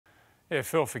Yeah,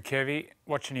 feel for Kevvie.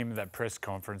 Watching him at that press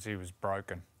conference, he was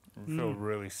broken. I feel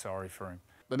really sorry for him.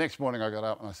 The next morning I got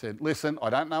up and I said, listen, I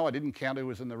don't know, I didn't count who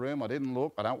was in the room, I didn't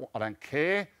look, I don't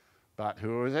care, but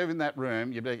whoever's in that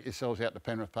room, you better get yourselves out to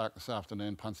Penrith Park this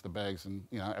afternoon, punch the bags and,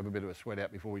 you know, have a bit of a sweat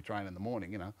out before we train in the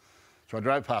morning, you know. So I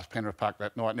drove past Penrith Park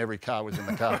that night and every car was in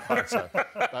the car park. So,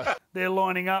 they're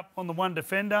lining up on the one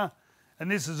defender, and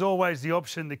this is always the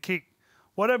option to kick.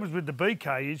 What happens with the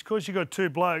BK is, because you've got two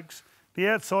blokes, the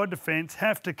outside defence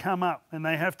have to come up and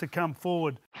they have to come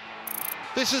forward.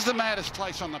 this is the maddest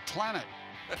place on the planet.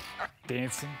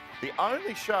 Dancing. The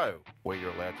only show where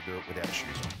you're allowed to do it without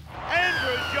shoes on.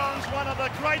 Andrew Johns, one of the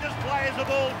greatest players of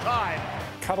all time.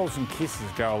 Cuddles and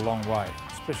kisses go a long way,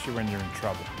 especially when you're in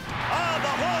trouble. Oh,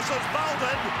 the horse has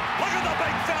bolted. Look at the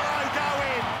big fellow go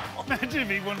in. Imagine if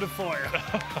he wanted to fire.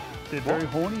 They're very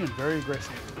horny and very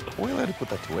aggressive. Are we allowed to put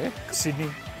that to air?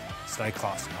 Sydney, stay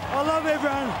classy. I love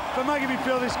everyone for making me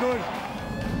feel this good.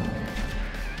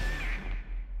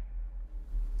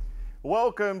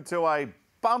 Welcome to a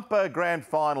bumper grand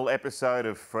final episode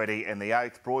of Freddy and the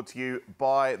Eighth, brought to you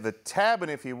by The Tab.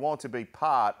 And if you want to be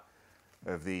part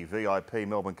of the VIP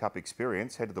Melbourne Cup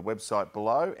experience, head to the website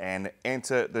below and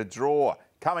enter the draw.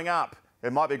 Coming up,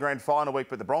 it might be grand final week,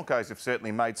 but the Broncos have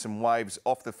certainly made some waves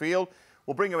off the field.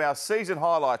 We'll bring you our season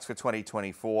highlights for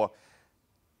 2024,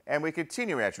 and we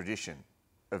continue our tradition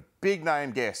of big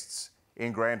name guests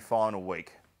in grand final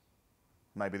week.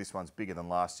 Maybe this one's bigger than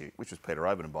last year, which was Peter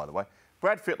Overton, by the way.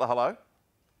 Brad Fittler, hello.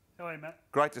 Hello, Matt.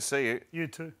 Great to see you. You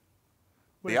too.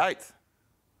 The 8th.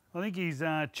 I think he's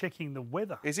checking the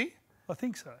weather. Is he? I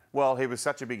think so. Well, he was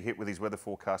such a big hit with his weather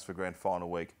forecast for grand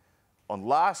final week. On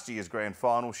last year's grand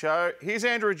final show, here's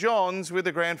Andrew Johns with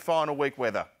the grand final week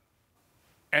weather.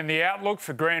 And the outlook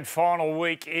for grand final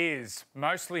week is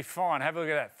mostly fine. Have a look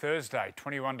at that. Thursday,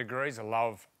 21 degrees, a low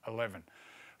of 11.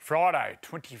 Friday,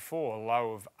 24, a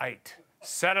low of 8.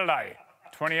 Saturday,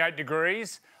 28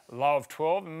 degrees, low of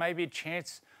 12, and maybe a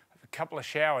chance of a couple of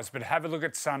showers. But have a look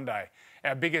at Sunday,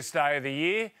 our biggest day of the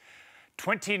year.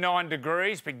 29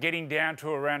 degrees, but getting down to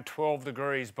around 12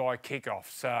 degrees by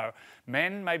kickoff. So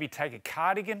men maybe take a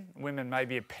cardigan, women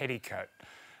maybe a petticoat.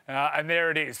 And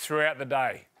there it is throughout the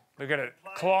day. Look at it,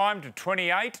 climb to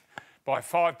 28 by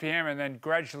 5 p.m. and then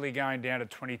gradually going down to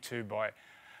 22 by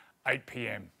 8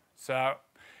 p.m. So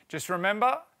just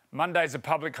remember, Monday's a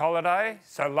public holiday.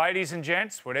 So ladies and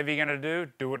gents, whatever you're going to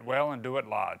do it well and do it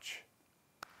large.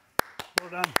 Well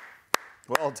done.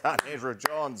 Well done, Andrew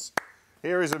Johns.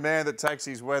 Here is a man that takes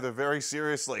his weather very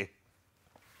seriously.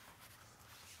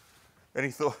 And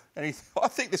he thought, I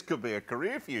think this could be a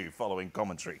career for you following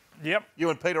commentary. Yep.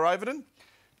 You and Peter Overton?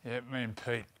 Yeah, me and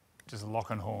Pete, just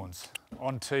locking horns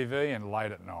on TV and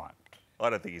late at night.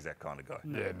 I don't think he's that kind of guy.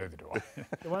 Yeah, neither do I.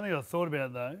 The one thing I thought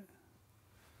about, though,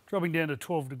 dropping down to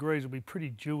 12 degrees will be pretty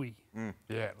dewy.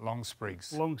 Yeah, long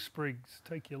sprigs. Long sprigs.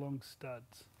 Take your long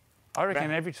studs. I reckon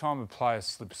every time a player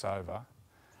slips over,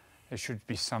 there should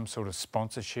be some sort of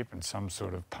sponsorship and some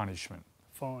sort of punishment.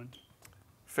 Fine.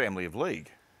 Family of League.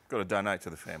 Got to donate to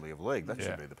the Family of League. That Yeah.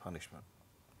 should be the punishment.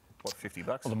 What,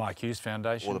 $50? Or the Mark Hughes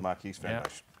Foundation. Or the Mark Hughes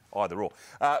Foundation. Either or.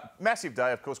 Massive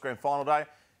day, of course, grand final day.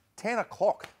 10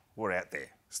 o'clock we're out there.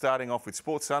 Starting off with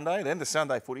Sports Sunday, then the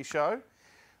Sunday Footy Show.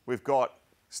 We've got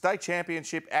State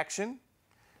Championship action.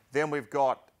 Then we've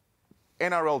got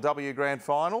NRLW Grand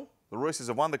Final. The Roosters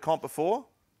have won the comp before.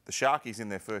 The Sharkies in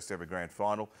their first ever grand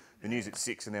final. The news at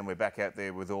 6, and then we're back out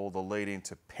there with all the lead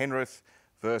into Penrith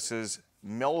versus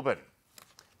Melbourne.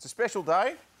 It's a special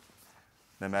day,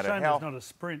 no matter Shame how... it's not a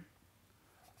sprint.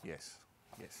 Yes,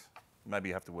 yes. Maybe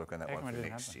you have to work on that How one come for it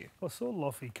didn't next happen? year. I saw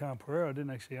Loffy Camperera. I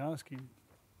didn't actually ask him.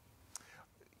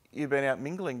 You've been out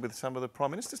mingling with some of the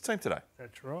Prime Minister's team today.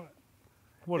 That's right.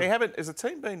 Has the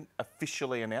team been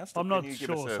officially announced? I'm not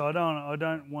sure, so I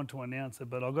don't want to announce it,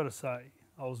 but I've got to say,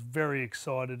 I was very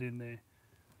excited in there.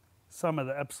 Some of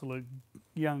the absolute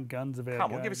young guns of our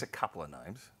Come on, game. give us a couple of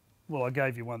names. Well, I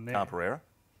gave you one there.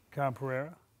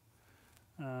 Camperera.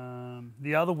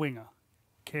 The other winger,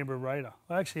 Canberra Raider.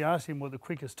 I actually asked him what the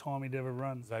quickest time he'd ever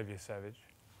run. Xavier Savage.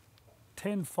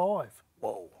 10.5.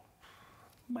 Whoa.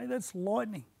 Mate, that's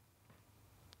lightning.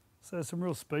 So some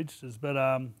real speedsters, but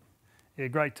yeah,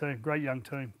 great team, great young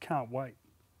team. Can't wait.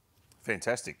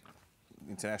 Fantastic.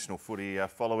 International footy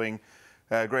following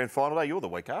grand final day. You're the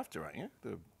week after, aren't you?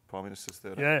 The Prime Minister's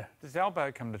third. Yeah. Does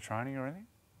Albo come to training or anything?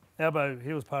 Albo,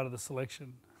 he was part of the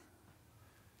selection.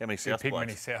 How many South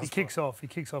blokes? He kicks off. He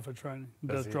kicks off at training. He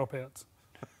does dropouts.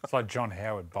 It's like John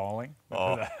Howard bowling.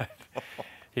 Oh.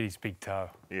 Hit his big toe.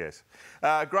 Yes.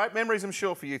 Great memories, I'm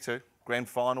sure, for you two. Grand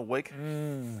final week.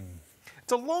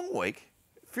 It's a long week.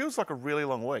 It feels like a really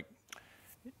long week.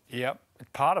 Yep.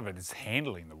 part of it is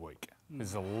handling the week.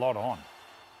 There's a lot on.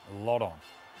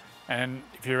 And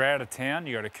if you're out of town,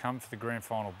 you got to come for the grand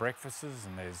final breakfasts,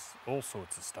 and there's all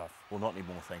sorts of stuff. Well, not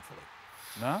anymore, thankfully.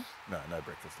 No? No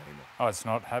breakfast anymore. Oh, it's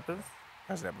not happened?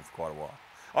 Hasn't happened for quite a while.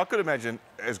 I could imagine,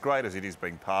 as great as it is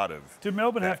being part of... Do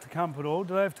Melbourne have to come at all?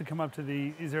 Do they have to come up to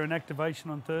the... Is there an activation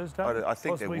on Thursday? I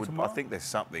think there would. Tomorrow? I think there's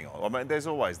something. I mean, there's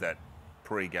always that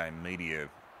pre-game media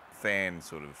fan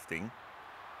sort of thing,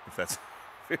 if that's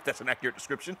an accurate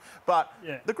description. But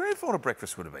the grand final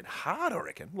breakfast would have been hard, I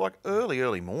reckon. Like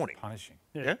early morning. Punishing.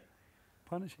 Yeah?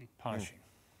 Punishing.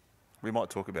 We might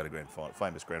talk about a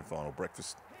famous grand final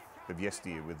breakfast of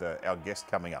yesteryear with our guest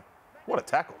coming up. What a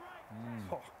tackle.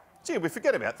 Oh, gee, we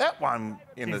forget about that one.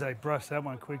 They brushed that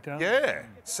one quick, don't they? Yeah.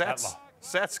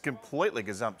 Sats completely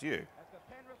gazumped you.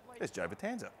 There's Joe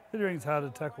Vitanza. Who do you think it's harder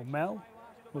to tackle, Mal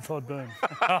or Todd Byrne?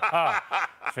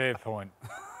 Fair point.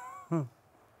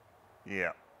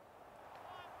 Yeah.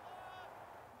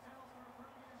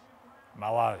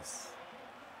 Mallows.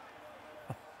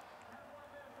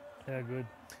 How good.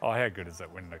 Oh, how good is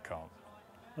that winning a comp?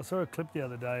 I saw a clip the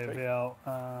other day of our,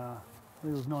 I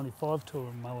think it was 95 tour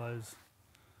of Mullows.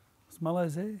 Was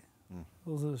Mullows there?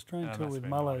 Or was it an Australian tour with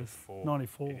Mullows?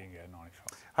 94. He didn't go 95.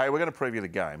 Hey, we're going to preview the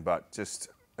game, but just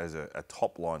as a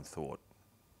top-line thought,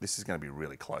 this is going to be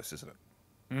really close, isn't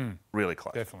it? Really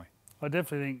close. Definitely. I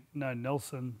definitely think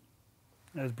Nelson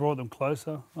has brought them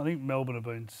closer. I think Melbourne have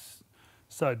been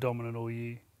so dominant all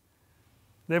year.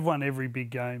 They've won every big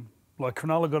game. Like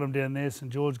Cronulla got them down there,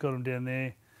 St George got them down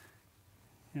there.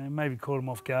 You know, maybe caught them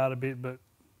off guard a bit, but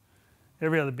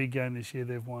every other big game this year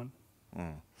they've won.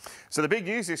 So the big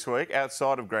news this week,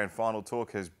 outside of grand final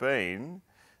talk, has been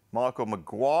Michael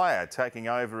Maguire taking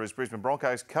over as Brisbane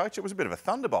Broncos coach. It was a bit of a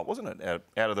thunderbolt, wasn't it?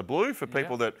 Out of the blue for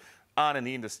people that aren't in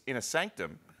the inner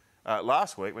sanctum.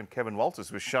 Last week when Kevin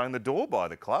Walters was shown the door by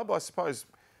the club, I suppose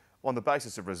on the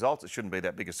basis of results, it shouldn't be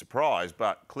that big a surprise,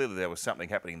 but clearly there was something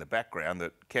happening in the background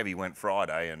that Kevvie went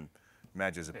Friday and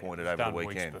Madge is appointed over the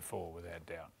weekend. Weeks before, without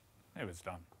doubt. It was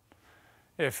done.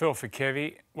 Yeah, feel for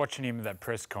Kevvie. Watching him at that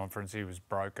press conference, he was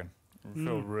broken. I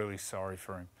feel really sorry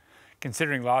for him.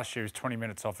 Considering last year he was 20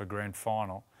 minutes off a grand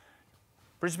final.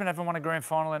 Brisbane haven't won a grand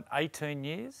final in 18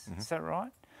 years, is that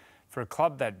right? For a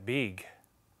club that big,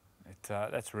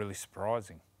 that's really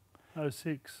surprising.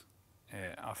 06.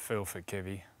 Yeah, I feel for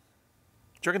Kevvie.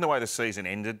 Do you reckon the way the season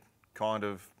ended kind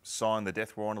of signed the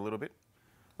death warrant a little bit?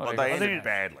 Like I they ended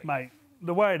badly. Mate,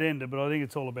 the way it ended, but I think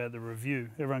it's all about the review.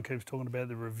 Everyone keeps talking about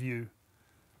the review.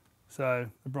 So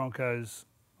the Broncos,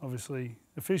 obviously,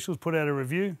 officials put out a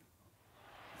review.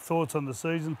 Thoughts on the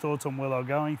season, thoughts on where they're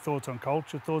going, thoughts on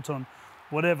culture, thoughts on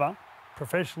whatever,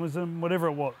 professionalism, whatever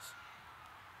it was.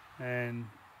 And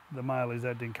the mail is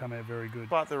that didn't come out very good.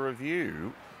 But the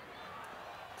review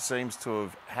seems to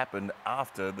have happened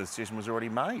after the decision was already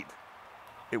made,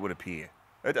 it would appear.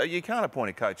 You can't appoint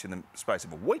a coach in the space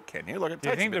of a week, can you? Like, it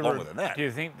takes a bit longer than that. Do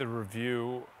you think the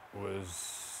review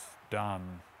was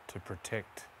done to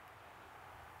protect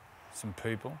some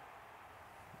people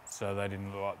so they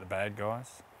didn't look like the bad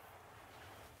guys?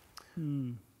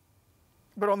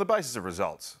 But on the basis of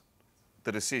results,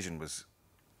 the decision was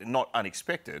not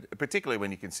unexpected, particularly when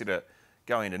you consider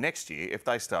going into next year, if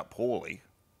they start poorly,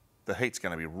 the heat's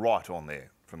going to be right on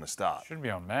there from the start. Shouldn't be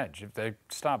on Madge. If they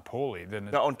start poorly, then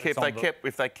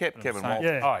if they kept Kevin Walters.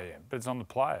 Yeah. Oh yeah, but it's on the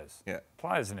players. Yeah.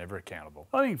 Players are never accountable.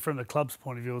 I think from the club's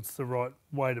point of view, it's the right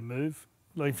way to move.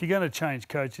 Like if you're going to change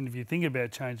coach, and if you think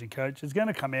about changing coach, it's going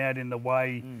to come out in the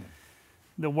way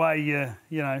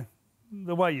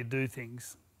you do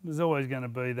things. There's always going to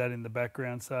be that in the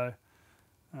background. So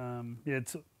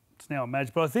it's now a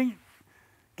match. But I think,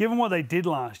 given what they did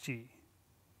last year,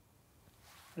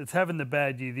 it's having the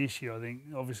bad year this year. I think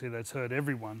obviously that's hurt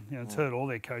everyone. You know, it's hurt all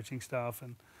their coaching staff,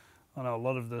 and I know a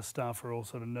lot of the staff are all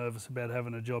sort of nervous about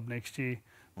having a job next year.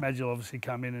 Madge will obviously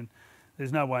come in, and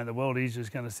there's no way in the world he's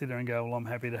just going to sit there and go, "Well, I'm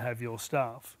happy to have your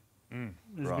staff."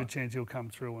 There's a good chance he'll come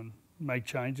through and make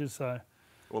changes. So,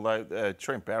 although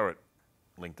Trent Barrett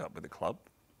linked up with the club,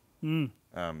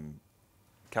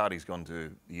 Cardi's gone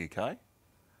to the UK.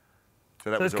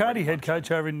 So is Cardi head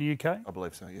coach over in the UK? I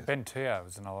believe so, yes. Ben Teo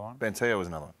was another one. Ben Teo was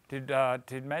another one.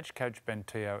 Did Madge coach Ben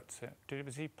Teo at South?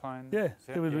 Was he playing? Yeah,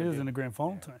 South? he was in the grand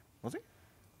final team. Was he?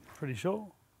 Pretty sure.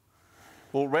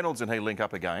 Well, Reynolds and he link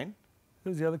up again. Who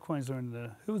was the other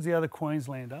Queenslander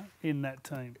in that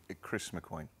team? Chris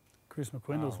McQueen. Chris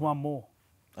McQueen. There was one more.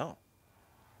 Oh.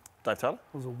 Dave Taylor?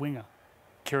 It was a winger.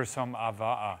 Kirisom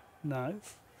Ava'a. No,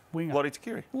 winger. Lottie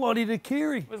Takiri. Lottie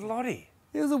Takiri. It was Lottie.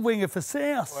 He was a winger for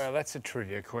South. Well, that's a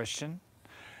trivia question.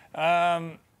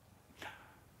 I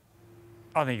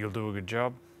think he'll do a good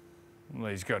job.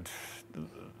 Well, he's got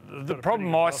The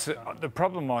problem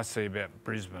I see about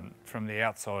Brisbane from the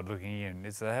outside looking in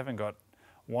is they haven't got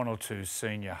one or two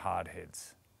senior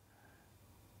hardheads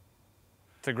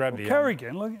to grab the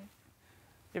Carrigan, look.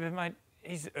 Yeah, but mate,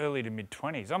 he's early to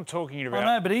mid-20s. I'm talking about.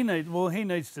 I know, but he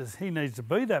needs to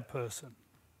be that person.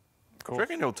 Do you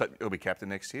reckon he'll be captain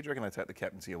next year? Do you reckon they take the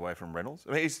captaincy away from Reynolds?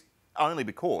 I mean, he's only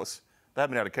because they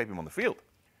haven't been able to keep him on the field.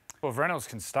 Well, if Reynolds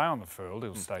can stay on the field,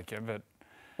 he'll stay captain. But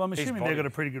well, I'm assuming they've got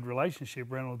a pretty good relationship,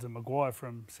 Reynolds and Maguire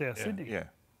from South Sydney. Yeah.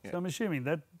 So I'm assuming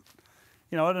that,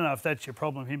 I don't know if that's your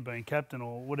problem, him being captain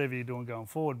or whatever you're doing going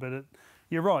forward, but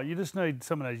you're right. You just need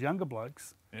some of those younger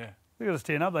blokes. Yeah. They've got to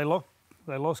stand up. They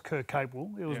lost Kirk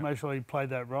Capewell. It was make sure he played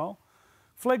that role.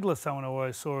 Flegler's someone I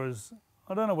always saw as,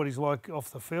 I don't know what he's like off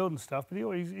the field and stuff, but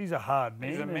he's a hard man.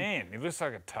 He's a man. He looks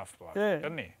like a tough bloke, yeah,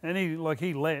 doesn't he? And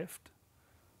he left.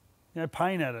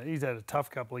 Payne he's had a tough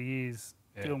couple of years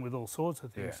dealing with all sorts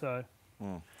of things. So,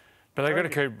 but they've got to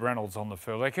keep Reynolds on the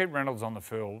field. They keep Reynolds on the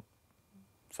field,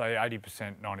 say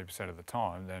 80%, 90% of the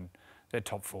time, then they're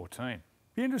top 14.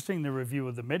 Be interesting the review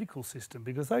of the medical system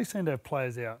because they seem to have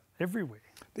players out everywhere.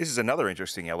 This is another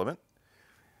interesting element.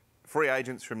 Free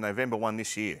agents from November 1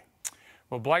 this year.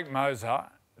 Well, Blake Moser,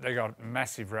 they got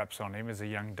massive raps on him as a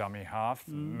young dummy half.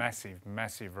 Massive,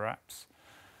 massive raps.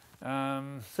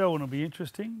 Selwyn will be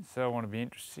interesting.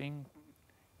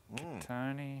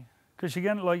 Katoni. Because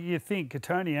you think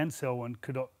Katoni and Selwyn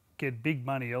could get big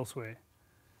money elsewhere.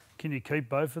 Can you keep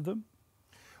both of them?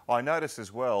 I noticed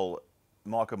as well,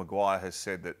 Michael Maguire has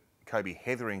said that Kobe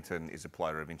Hetherington is a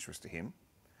player of interest to him,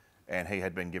 and he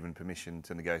had been given permission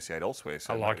to negotiate elsewhere.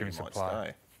 So I like him he as a might player.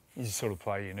 stay. He's the sort of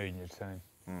player you need in your team.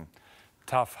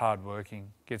 Tough,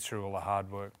 hard-working, gets through all the hard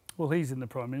work. Well, he's in the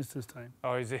Prime Minister's team.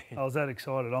 Oh, is he? I was that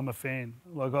excited. I'm a fan.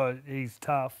 He's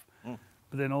tough,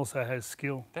 but then also has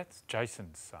skill. That's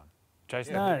Jason's son.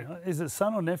 Jason. No, is it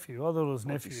son or nephew? I thought it was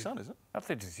Well, it's nephew. his son, is it? I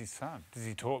think it's his son. Does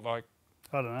he talk like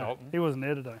I don't know. Dalton? He wasn't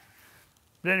there today.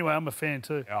 But anyway, I'm a fan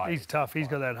too. Oh, he's tough. He's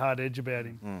got that hard edge about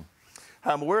him.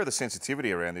 I'm aware of the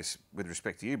sensitivity around this with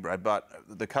respect to you, Brad, but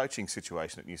the coaching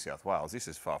situation at New South Wales, this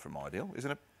is far from ideal,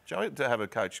 isn't it, Joey? To have a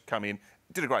coach come in,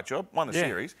 did a great job, won the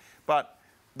series, but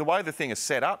the way the thing is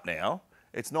set up now,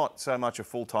 it's not so much a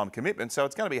full-time commitment, so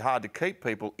it's going to be hard to keep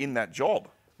people in that job.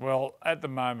 Well, at the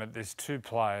moment, there's two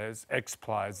players,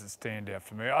 ex-players, that stand out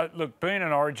for me. Look, being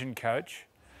an Origin coach,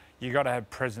 you got to have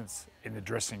presence in the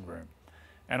dressing room.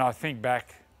 And I think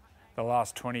back the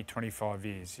last 20, 25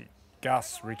 years,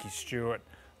 Gus, Ricky Stewart,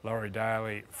 Laurie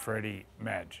Daly, Freddy,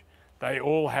 Madge, they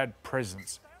all had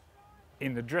presence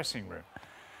in the dressing room.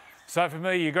 So for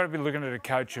me, you've got to be looking at a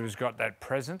coach who's got that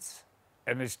presence.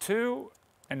 And there's two,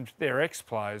 and they're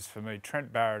ex-players for me.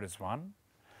 Trent Barrett is one.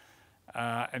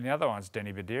 And the other one's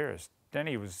Denny Badeiras.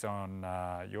 Denny was on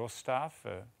your staff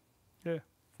for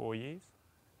 4 years.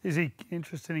 Is he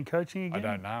interested in coaching again?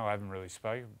 I don't know. I haven't really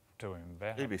spoken to him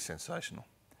about He'd it. be sensational.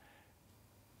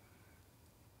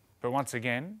 But once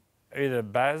again, either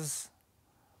Baz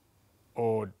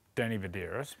or Denny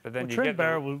Badeiras. But then Well, you Trent get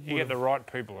Barrett you get the right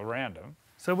people around him.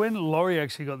 So when Laurie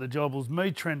actually got the job, it was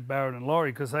me, Trent Barrett and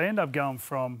Laurie, because they end up going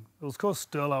from, it was because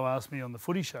Sterlo asked me on the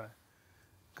footy show.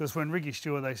 Because when Ricky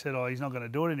Stewart, they said, he's not going to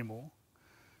do it anymore.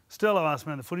 Sterlo asked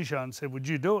me on the footy show and said, would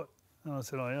you do it? And I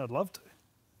said, yeah, I'd love to.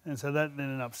 And so that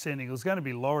ended up sending, it was going to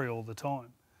be Laurie all the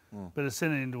time. But it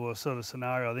sent it into a sort of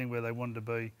scenario, I think, where they wanted to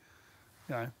be,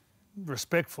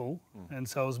 respectful. And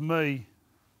so it was me,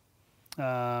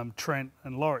 Trent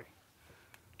and Laurie.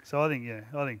 So I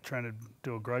think Trent would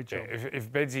do a great job. Yeah,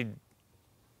 if Bedsy,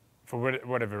 for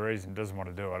whatever reason, doesn't want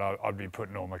to do it, I'd be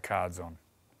putting all my cards on.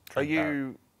 Are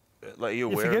you aware?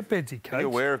 You forget Bedsy, coach. Are you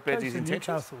aware of Coach Bedsy's in intentions?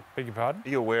 Newcastle. Beg your pardon? Are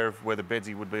you aware of whether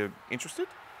Bedsy would be interested?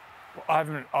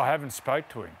 Well, I haven't spoke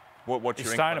to him. What's He's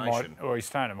your staying inclination? he's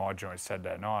staying at my joint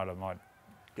Saturday night. I might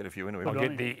Get a few into him. I'll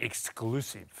get the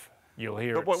exclusive. You'll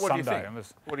hear But it what do you Sunday. think?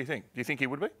 What do you think? Do you think he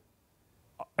would be?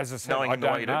 As I said, Knowing I him the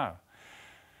way don't you do? know.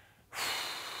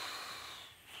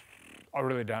 I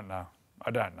really don't know.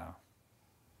 I don't know.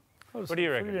 What do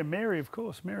you reckon? Yeah, Mary, of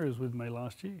course. Mary was with me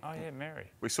last year. Oh, yeah, Mary.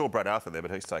 We saw Brad Arthur there,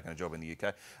 but he's taken a job in the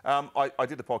UK. I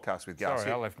did the podcast with Gus.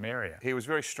 Sorry, I left Mary out. He was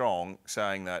very strong,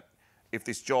 saying that if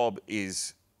this job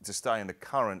is to stay in the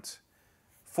current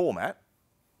format,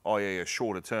 i.e. a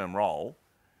shorter-term role,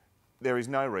 there is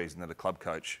no reason that a club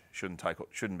coach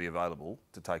shouldn't be available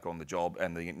to take on the job,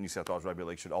 and the New South Wales Rugby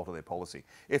League should alter their policy.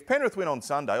 If Penrith win on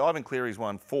Sunday, Ivan Cleary's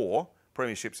won 4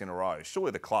 premierships in a row.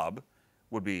 Surely the club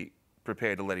would be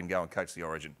prepared to let him go and coach the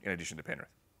Origin in addition to Penrith.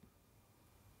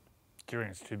 Do you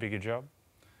think it's too big a job?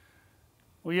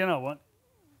 Well, you know what?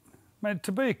 Man,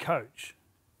 to be a coach,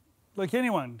 like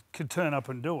anyone could turn up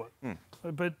and do it.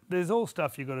 But there's all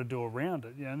stuff you've got to do around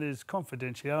it. You know, there's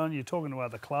confidentiality. You're talking to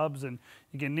other clubs and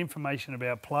you're getting information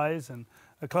about players, and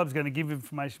a club's going to give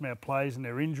information about players and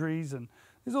their injuries, and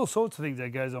there's all sorts of things that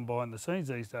goes on behind the scenes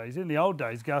these days. In the old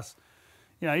days, Gus,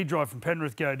 you know, he'd drive from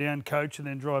Penrith, go down, coach, and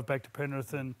then drive back to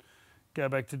Penrith and go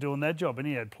back to doing that job. And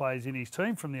he had players in his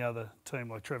team from the other team,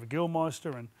 like Trevor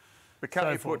Gillmeister and But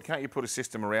can't you put a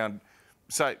system around,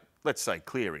 say, let's say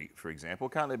Cleary, for example,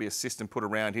 can't there be a system put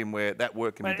around him where that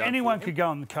work can be done? Anyone could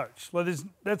go and coach. Well,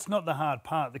 that's not the hard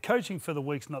part. The coaching for the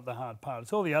week's not the hard part.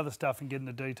 It's all the other stuff and getting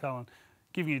the detail and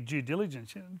giving you due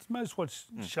diligence. It's most watched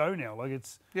show now. Like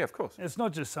yeah, of course. It's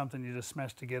not just something you just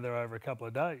smash together over a couple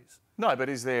of days. No, but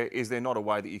is there not a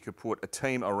way that you could put a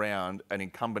team around an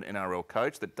incumbent NRL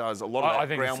coach that does a lot of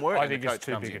that groundwork? I think it's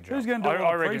too big a job. Who's going to do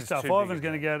all the pre-stuff? Ivan's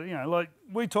going to go, you know, like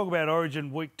we talk about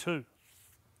Origin week 2.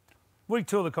 Week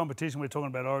 2 of the competition, we're talking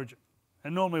about Origin.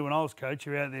 And normally when I was coach,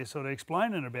 you're out there sort of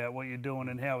explaining about what you're doing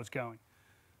and how it's going.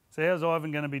 So how's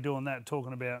Ivan going to be doing that,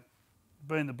 talking about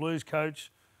being the Blues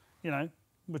coach? You know,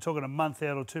 we're talking a month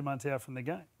out or 2 months out from the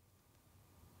game.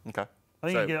 Okay.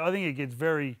 I think it gets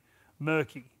very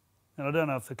murky, and I don't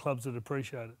know if the clubs would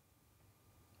appreciate it.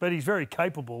 But he's very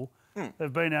capable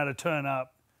of being able to turn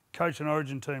up, coach an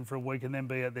Origin team for a week and then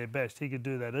be at their best. He could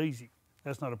do that easy.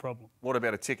 That's not a problem. What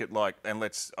about a ticket like,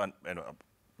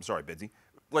 sorry, Bedsy,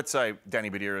 let's say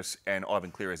Danny Badiris and Ivan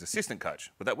Cleary as assistant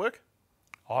coach. Would that work?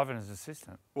 Ivan as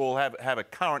assistant. We'll have a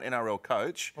current NRL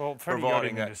coach. Well, Freddy got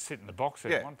him to sit in the box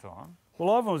at one time. Well,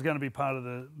 Ivan was going to be part of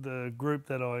the group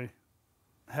that I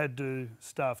had to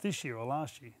staff this year or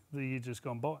last year, the year just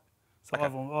gone by. So okay.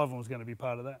 Ivan was going to be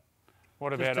part of that.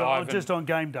 What about Ivan? Just on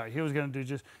game day. He was going to do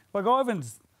just... Like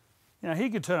Ivan's, you know,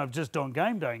 he could turn up just on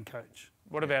game day and coach.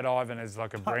 What about Ivan as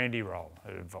like a brandy role,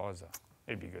 an advisor?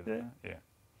 He'd be good at that, yeah.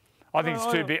 I think it's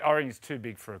too big. I think it's too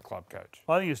big for a club coach.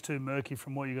 I think it's too murky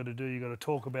from what you've got to do. You've got to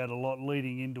talk about a lot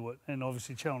leading into it. And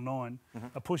obviously Channel 9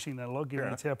 are pushing that a lot, given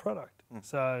it's our product.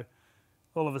 So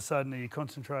all of a sudden, are you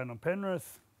concentrating on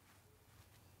Penrith?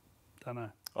 Don't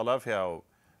know. I love how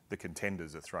the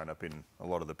contenders are thrown up in a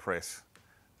lot of the press.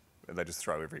 And they just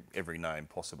throw every name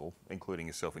possible, including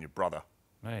yourself and your brother.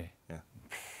 Me? Yeah.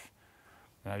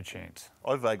 No chance.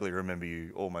 I vaguely remember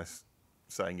you almost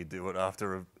saying you'd do it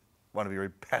after one of your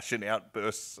passion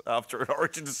outbursts after an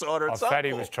Origin decider.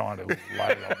 Freddy was trying to lay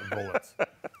like the bullets.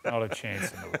 Not a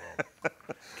chance in the world.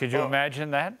 Could you imagine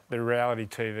that? The reality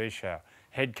TV show.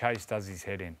 Head case does his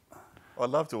head in. I'd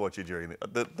love to watch you during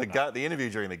the interview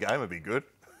during the game would be good.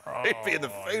 He'd be in the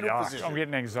fetal position. I'm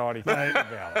getting anxiety thinking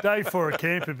about it. Day 4 at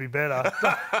camp would be better.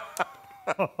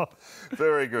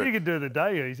 Very good. You could do the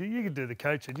day easy. You could do the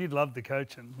coaching. You'd love the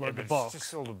coaching, like the box. It's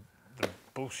just all the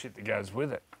bullshit that goes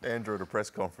with it. Andrew at a press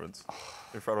conference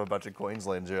in front of a bunch of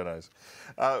Queensland journos.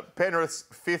 Penrith's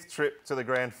 5th trip to the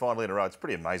grand final in a row. It's a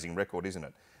pretty amazing record, isn't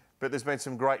it? But there's been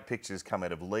some great pictures come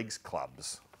out of leagues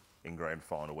clubs in grand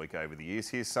final week over the years.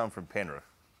 Here's some from Penrith.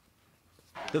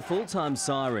 The full-time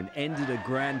siren ended a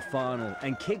grand final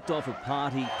and kicked off a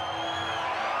party.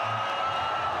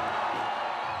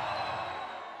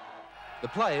 The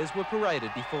players were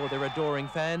paraded before their adoring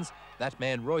fans. That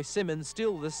man, Roy Simmons,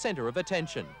 still the centre of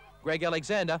attention. Greg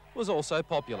Alexander was also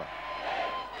popular.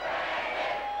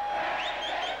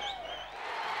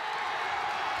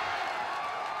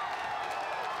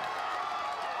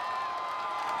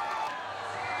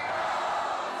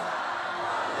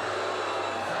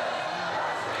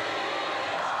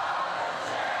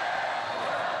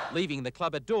 Leaving the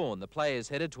club at dawn, the players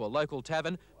headed to a local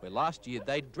tavern where last year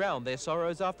they'd drowned their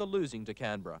sorrows after losing to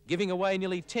Canberra. Giving away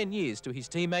nearly 10 years to his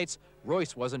teammates,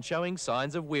 Royce wasn't showing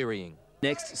signs of wearying.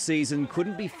 Next season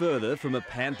couldn't be further from a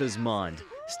Panthers' mind.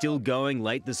 Still going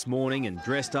late this morning and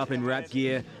dressed up in rap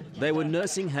gear, they were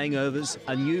nursing hangovers,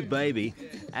 a new baby,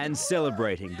 and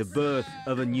celebrating the birth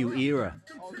of a new era.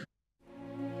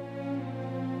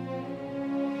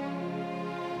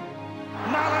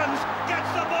 Mullins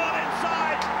gets the ball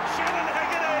inside. Shannon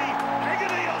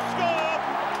Hegarty will score.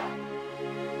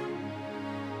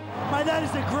 Mate, that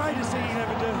is the greatest thing you can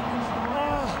ever do.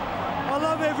 Oh, I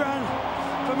love everyone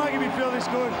for making me feel this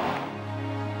good.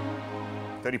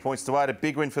 30 points to 8, a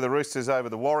big win for the Roosters over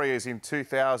the Warriors in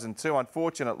 2002.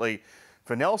 Unfortunately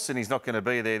for Nelson, he's not going to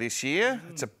be there this year.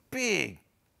 It's a big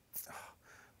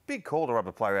call to rub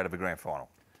a player out of a grand final.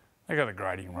 They got the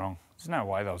grading wrong. There's no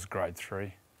way that was grade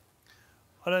 3.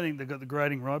 I don't think they got the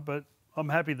grading right, but I'm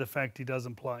happy the fact he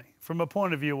doesn't play. From a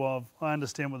point of view of, I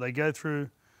understand what they go through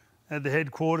at the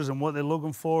headquarters and what they're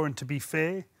looking for, and to be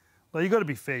fair, well, you've got to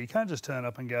be fair. You can't just turn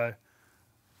up and go,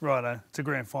 righto, it's a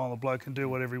grand final, the bloke can do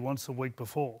whatever he wants the week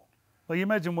before. Well, you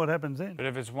imagine what happens then. But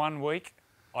if it's 1 week,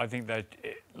 I think they,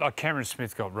 like Cameron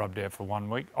Smith got rubbed out for 1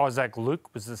 week. Isaac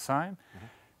Luke was the same.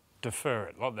 Defer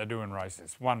it, like they do in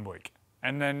races, 1 week.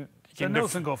 And then... So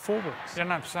Nelson got 4 weeks. You know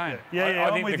what I'm saying? Yeah,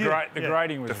 I think the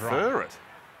grading was wrong. Defer it.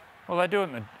 Well, they do it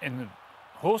in the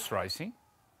horse racing.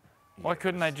 Why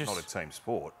couldn't they just... Not a team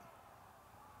sport.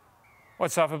 Well,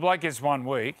 so if a bloke gets 1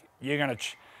 week, you're going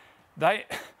to...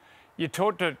 You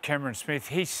talked to Cameron Smith,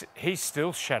 he's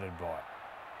still shattered by it.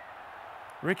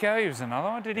 Rico, he was another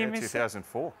one. Did he miss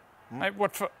 2004. Mate,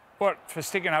 what for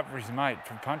sticking up for his mate,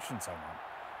 for punching someone?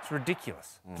 It's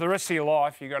ridiculous. For the rest of your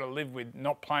life, you've got to live with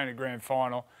not playing a grand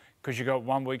final because you got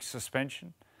 1 week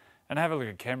suspension. And have a look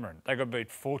at Cameron. They got beat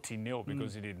 40-0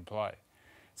 because he didn't play.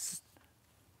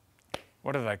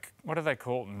 What do they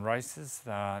call it in races,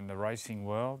 in the racing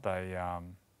world? They a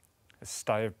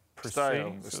stay of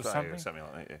proceedings or something? Something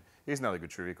like that, yeah. Here's another good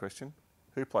trivia question.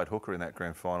 Who played hooker in that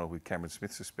grand final with Cameron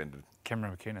Smith suspended?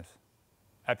 Cameron McInnes.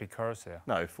 Happy Coruscant.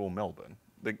 No, for Melbourne.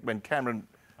 When Cameron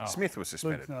Smith was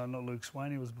suspended. No, not Luke Swain.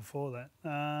 He was before that.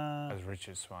 That was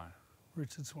Richard Swain.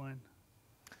 Richard Swain.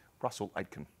 Russell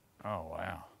Aitken. Oh,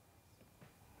 wow.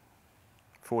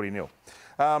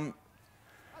 40-0.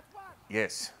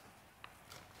 Yes.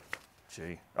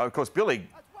 Gee. Oh, of course, Billy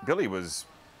was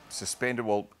suspended,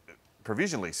 well,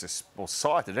 provisionally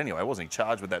cited anyway, wasn't he?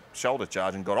 Charged with that shoulder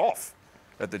charge and got off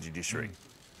at the judiciary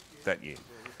that year.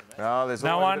 Oh, there's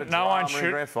no one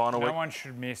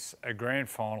should miss a grand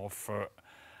final for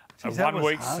Jeez, a 1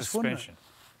 week suspension.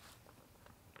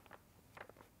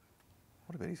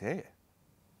 What about his hair?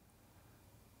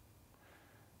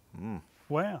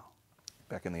 Wow.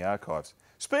 Back in the archives.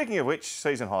 Speaking of which,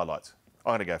 season highlights.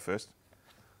 I'm going to go first.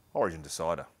 Origin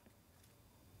decider.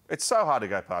 It's so hard to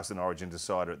go past an Origin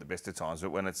decider at the best of times,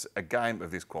 but when it's a game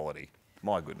of this quality,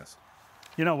 my goodness.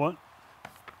 You know what?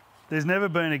 There's never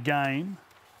been a game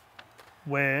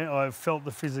where I've felt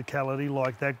the physicality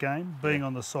like that game, being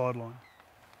on the sideline.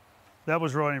 That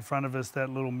was right in front of us, that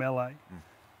little melee.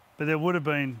 But there would have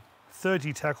been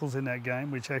 30 tackles in that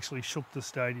game, which actually shook the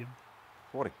stadium.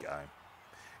 What a game.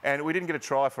 And we didn't get a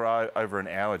try for over an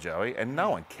hour, Joey, and no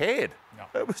one cared. No.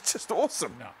 It was just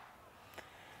awesome.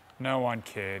 No one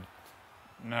cared.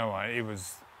 No one.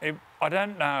 I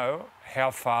don't know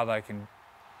how far they can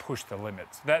push the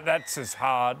limits. That's as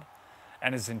hard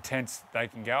and as intense they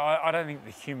can go. I don't think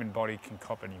the human body can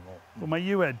cop anymore. Well, mate,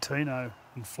 you had Tino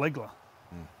and Flegler,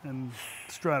 and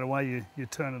straight away you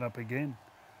turn it up again.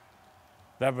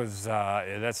 That was,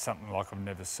 that's something like I've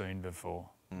never seen before.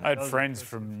 I had friends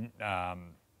from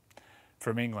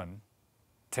England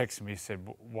text me, said,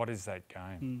 "What is that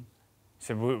game?" He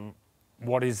said,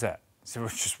 "What is that?" So we're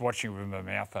just watching with my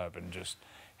mouth open, just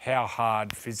how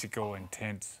hard, physical,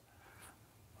 intense.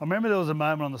 I remember there was a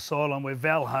moment on the sideline where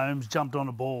Val Holmes jumped on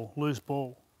a ball, loose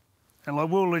ball, and like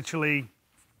we were literally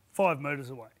 5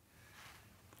 metres away.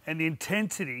 And the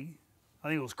intensity, I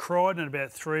think it was Crichton and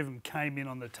about 3 of them came in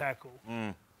on the tackle.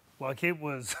 Like it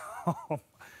was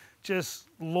just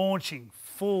launching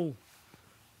full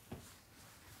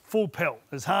pelt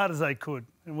as hard as they could,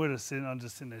 and we're just sitting. I'm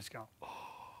just sitting there, just going,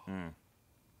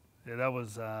 Yeah, that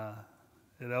was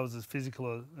as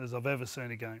physical as I've ever seen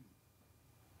a game.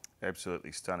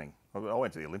 Absolutely stunning. I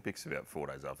went to the Olympics about 4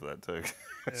 days after that too.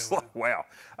 It's like, wow.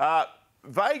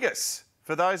 Vegas,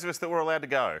 for those of us that were allowed to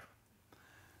go.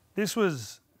 This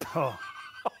was,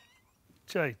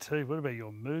 JT, what about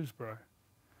your moves, bro?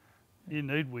 You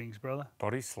need wings, brother.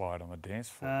 Body slide on the dance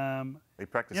floor. He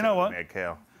practiced you know what? Mad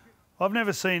Cow. I've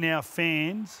never seen our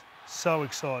fans so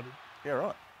excited. Yeah,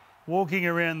 right. Walking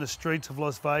around the streets of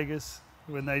Las Vegas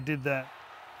when they did that,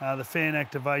 the fan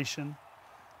activation.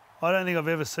 I don't think I've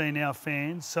ever seen our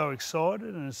fans so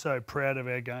excited and so proud of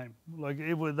our game. Like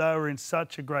they were in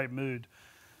such a great mood.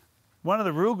 One of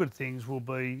the real good things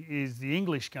is the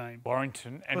English game.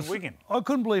 Warrington and Wigan. I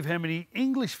couldn't believe how many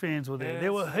English fans were there.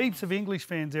 There were heaps of English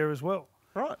fans there as well.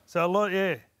 Right. So a lot,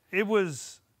 it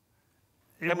was.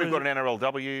 And we've got an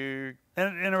NRLW.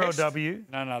 NRLW.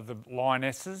 No, the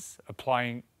Lionesses are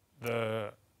playing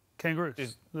the Kangaroos.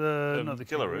 Not the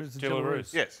Kangaroos. The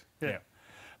Jillaroos. Yes. Yeah.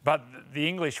 But the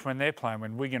English, when they're playing,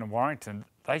 when Wigan and Warrington,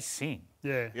 they sing.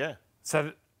 Yeah. Yeah.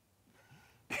 So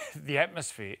the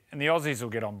atmosphere, and the Aussies will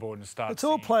get on board and start It's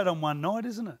all played on one night,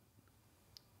 isn't it?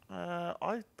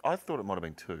 I thought it might have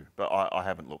been 2, but I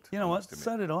haven't looked. You know what?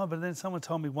 So did I, but then someone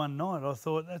told me one night. I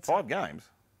thought that's 5 games.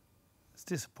 It's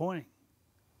disappointing.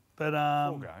 But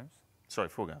 4 games. Sorry,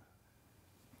 4 games.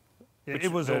 Yeah,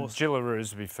 it was awesome.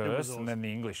 Jillaroos will be first, and then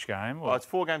the English game. Well, it's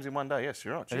 4 games in one day. Yes,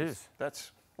 you're right. It is.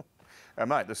 That's,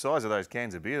 mate, the size of those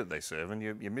cans of beer that they serve, and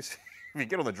you miss. If you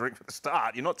get on the drink for the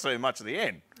start, you're not seeing much at the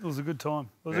end. It was a good time.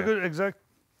 It was a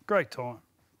great time.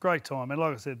 Great time. And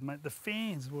like I said, mate, the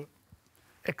fans were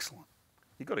excellent.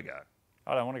 You got to go.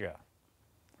 I don't want to go.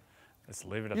 Let's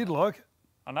leave it at You'd that. like it.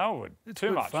 I know I would. It's Too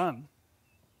good much. fun.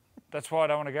 That's why I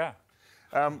don't want to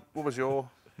go. What was your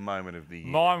moment of the year?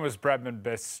 Mine was Bradman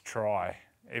Best's try.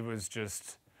 It was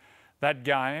just, that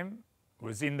game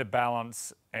was in the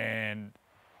balance, and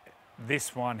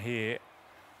this one here,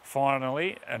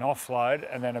 finally, an offload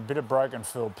and then a bit of broken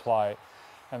field play.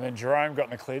 And then Jerome got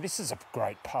in the clear. This is a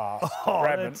great pass.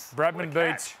 Bradman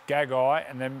beats Gagai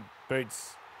and then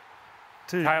beats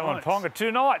Kalen Ponga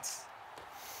 2 nights.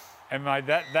 And mate,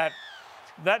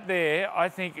 that there, I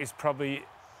think, is probably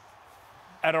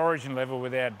at Origin level,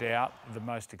 without doubt, the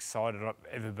most excited I've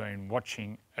ever been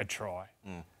watching a try.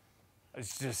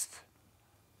 It's just,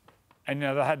 and you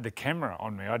know, they had the camera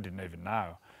on me. I didn't even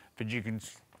know, but you can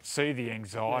see the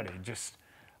anxiety. Just,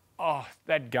 oh,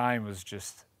 that game was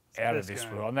just out of this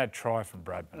world. And that try from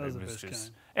Bradman, it was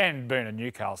just, and being a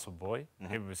Newcastle boy,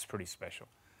 it was pretty special.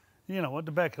 You know what?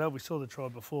 To back it up, we saw the try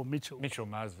before. Mitchell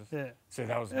Moses. Yeah. So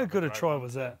that was how good a try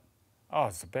was that? Oh,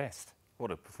 it's the best.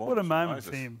 What a performance. What a moment Moses.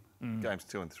 for him. Games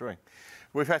 2 and 3.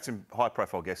 We've had some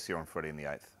high-profile guests here on Freddy in the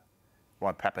 8th.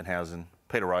 Ryan Pappenhausen,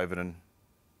 Peter Overton,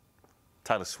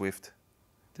 Taylor Swift.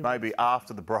 Maybe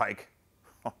after the break,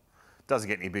 doesn't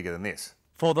get any bigger than this.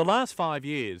 For the last 5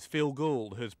 years, Phil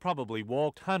Gould has probably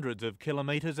walked hundreds of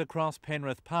kilometres across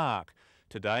Penrith Park.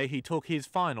 Today he took his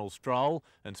final stroll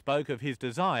and spoke of his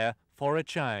desire for a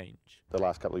change. The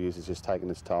last couple of years has just taken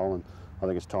its toll, and I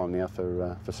think it's time now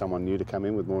for someone new to come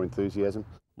in with more enthusiasm.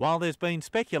 While there's been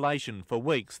speculation for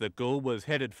weeks that Gould was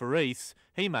headed for East,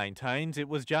 he maintains it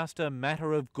was just a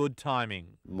matter of good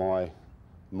timing. My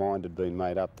mind had been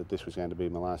made up that this was going to be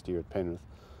my last year at Penrith,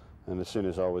 and as soon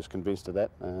as I was convinced of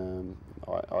that,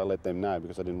 I let them know,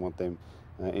 because I didn't want them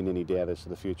in any doubt as to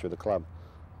the future of the club.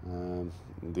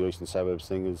 The Eastern Suburbs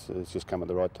thing has just come at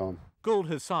the right time. Gould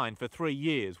has signed for 3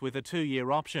 years with a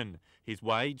 2-year option. His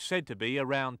wage said to be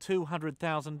around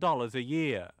 $200,000 a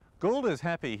year. Gould is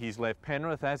happy he's left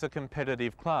Penrith as a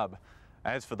competitive club.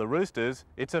 As for the Roosters,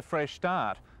 it's a fresh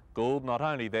start. Gould not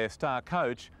only their star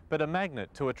coach, but a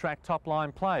magnet to attract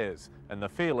top-line players, and the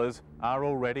feelers are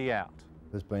already out.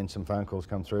 There's been some phone calls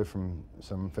come through from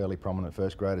some fairly prominent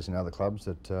first graders in other clubs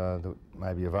that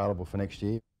may be available for next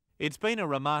year. It's been a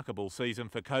remarkable season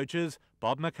for coaches.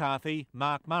 Bob McCarthy,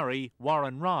 Mark Murray,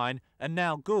 Warren Ryan and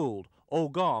now Gould, all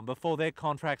gone before their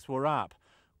contracts were up.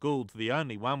 Gould's the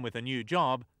only one with a new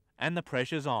job and the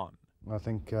pressure's on. I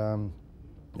think that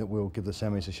we'll give the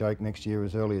Sammys a shake next year,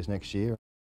 as early as next year.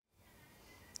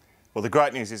 Well, the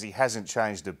great news is he hasn't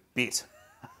changed a bit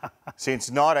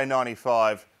since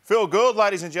 1995. Phil Gould,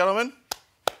 ladies and gentlemen,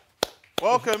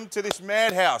 welcome to this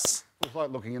madhouse. It was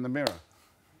like looking in the mirror.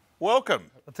 Welcome.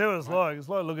 I'll tell you what it's like. It's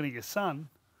like looking at your son.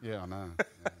 Yeah, I know.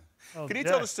 Yeah. Can you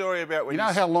tell the story about when you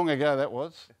know how long ago that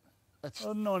was? That's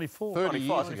 94. 30 years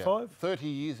 95? ago. 30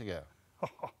 years ago.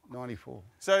 94.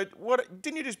 So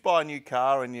didn't you just buy a new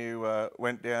car and you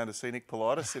went down to see Nick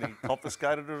Politis and he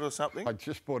confiscated it or something? I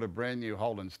just bought a brand new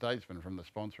Holden Statesman from the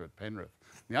sponsor at Penrith.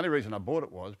 The only reason I bought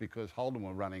it was because Holden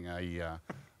were running a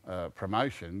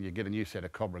promotion. You get a new set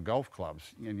of Cobra golf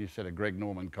clubs, a new set of Greg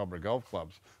Norman Cobra golf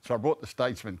clubs. So I bought the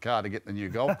Statesman car to get the new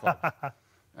golf club.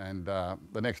 And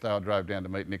the next day I drove down to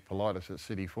meet Nick Politis at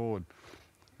City Ford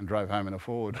and drove home in a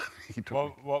Ford.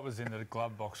 What was in the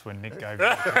glove box when Nick gave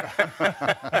it?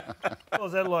 What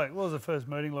was that like? What was the first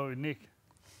meeting like with Nick?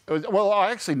 Well,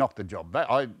 I actually knocked the job back.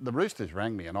 The Roosters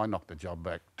rang me and I knocked the job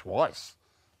back twice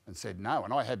and said no.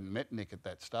 And I hadn't met Nick at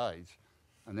that stage.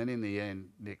 And then in the end,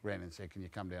 Nick ran and said, "Can you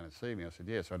come down and see me?" I said,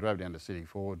 "Yeah." So I drove down to City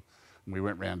Ford and we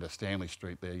went round to Stanley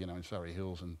Street there, you know, in Surrey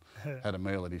Hills, and had a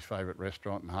meal at his favourite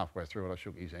restaurant. And halfway through it, I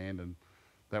shook his hand and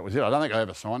that was it. I don't think I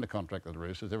ever signed a contract with the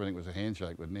Roosters. Everything was a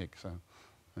handshake with Nick. So,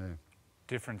 yeah.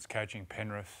 Difference coaching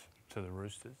Penrith to the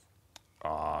Roosters?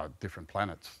 Different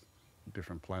planets.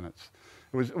 Different planets.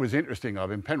 It was interesting. I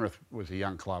mean, Penrith was a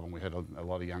young club and we had a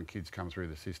lot of young kids come through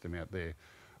the system out there.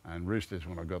 And Roosters,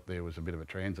 when I got there, was a bit of a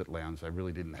transit lounge. They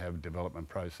really didn't have development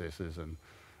processes, and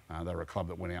they were a club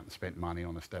that went out and spent money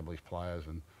on established players.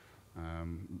 And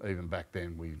even back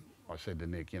then, I said to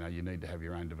Nick, you know, you need to have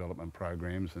your own development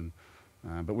programs. And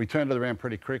but we turned it around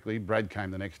pretty quickly. Brad came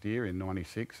the next year in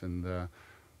 '96, and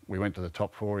we went to the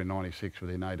top 4 in '96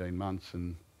 within 18 months.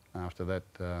 And after that,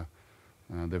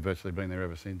 they've virtually been there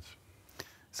ever since.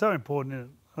 So important, isn't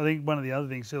it? I think one of the other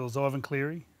things was Ivan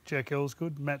Cleary, Jack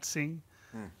Ellsgood, Matt Singh.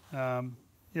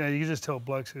 You know, you can just tell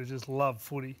blokes who just love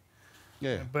footy.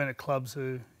 Yeah. Been at clubs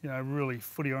who, you know, really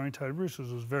footy orientated.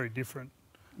 Roosters was very different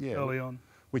early on.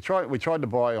 We tried to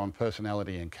buy on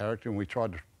personality and character, and we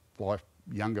tried to fly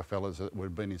younger fellas that would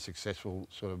have been in successful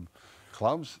sort of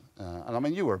clubs. And I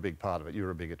mean, you were a big part of it. You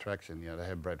were a big attraction. You know, to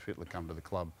have Brad Fittler come to the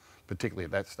club, particularly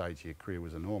at that stage of your career,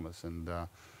 was enormous. And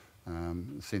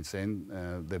since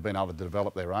then, they've been able to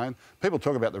develop their own. People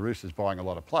talk about the Roosters buying a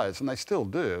lot of players, and they still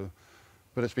do,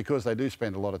 but it's because they do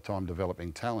spend a lot of time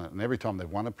developing talent. And every time they've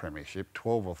won a premiership,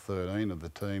 12 or 13 of the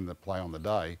team that play on the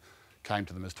day came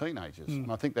to them as teenagers.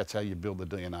 And I think that's how you build the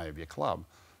DNA of your club.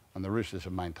 And the Roosters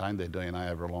have maintained their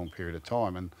DNA over a long period of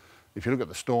time. And if you look at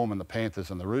the Storm and the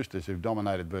Panthers and the Roosters, who've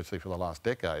dominated virtually for the last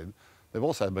decade, they've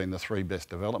also been the 3 best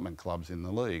development clubs in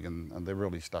the league, and they've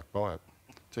really stuck by it.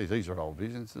 Geez, these are old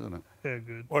visions, isn't it? Yeah,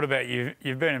 good. What about you?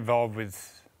 You've been involved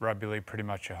with rugby league pretty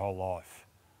much your whole life.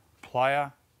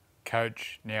 Player,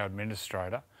 coach, now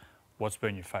administrator. What's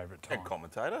been your favourite time? And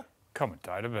commentator.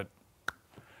 Commentator, but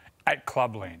at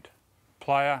Clubland.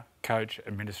 Player, coach,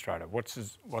 administrator.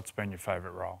 What's been your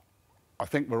favourite role? I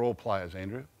think we're all players,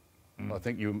 Andrew. I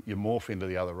think you morph into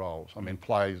the other roles. I mean,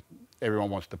 players,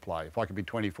 everyone wants to play. If I could be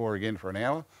 24 again for an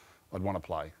hour, I'd want to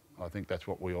play. I think that's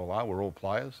what we all are. We're all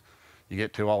players. You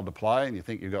get too old to play and you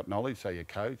think you've got knowledge, so you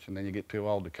coach, and then you get too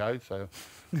old to coach, so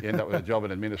you end up with a job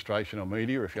in administration or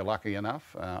media if you're lucky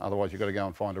enough. Otherwise, you've got to go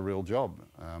and find a real job.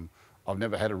 I've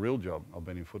never had a real job. I've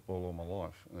been in football all my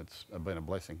life, and it's been a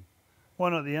blessing.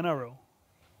 Why not the NRL?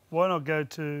 Why not go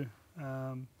to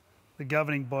the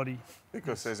governing body?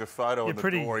 Because there's a photo on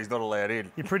the door, he's not allowed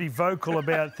in. You're pretty vocal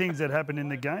about things that happen in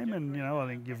the game, and you know, I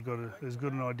think you've got as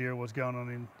good an idea of what's going on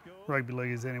in rugby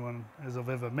league as anyone as I've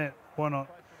ever met. Why not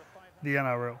the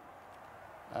NRL?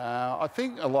 I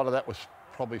think a lot of that was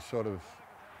probably sort of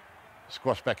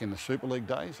squashed back in the Super League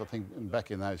days. I think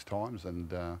back in those times,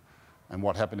 and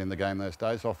what happened in the game those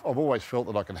days. I've always felt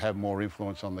that I could have more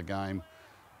influence on the game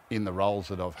in the roles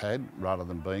that I've had, rather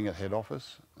than being at head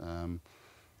office. I'm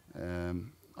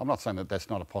not saying that that's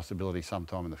not a possibility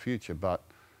sometime in the future, but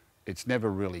it's never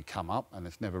really come up and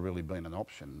it's never really been an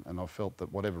option. And I've felt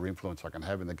that whatever influence I can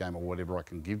have in the game or whatever I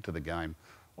can give to the game,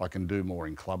 I can do more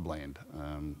in clubland,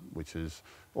 which is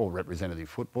all representative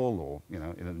football or, you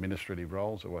know, in administrative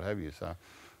roles or what have you. So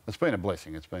it's been a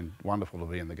blessing. It's been wonderful to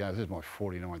be in the game. This is my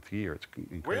 49th year. It's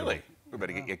incredible. Really? We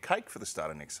better get your cake for the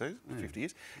start of next season, 50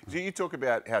 years. So you talk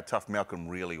about how tough Malcolm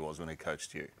really was when he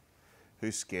coached you.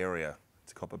 Who's scarier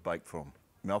to cop a bake from,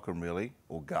 Malcolm really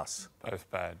or Gus? Both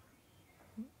bad.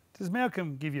 Does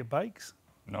Malcolm give you bakes?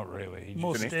 Not really. He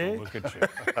More just stare? look at you.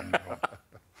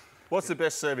 What's the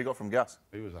best serve you got from Gus?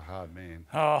 He was a hard man.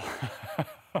 Oh,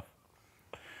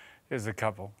 there's a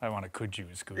couple. That one at Coogee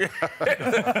was good.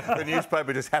 The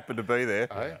newspaper just happened to be there.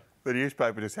 Oh, yeah. The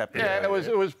newspaper just happened to be Yeah,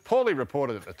 there. it was poorly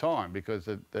reported at the time because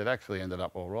it actually ended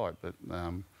up all right. But,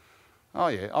 oh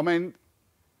yeah, I mean,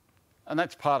 and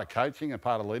that's part of coaching and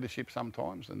part of leadership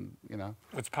sometimes, and, you know.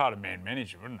 It's part of man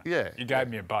manager, isn't it? Yeah. You gave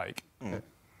me a bake,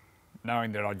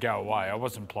 knowing that I'd go away. I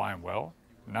wasn't playing well.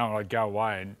 Knowing I'd go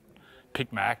away and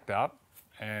pick my act up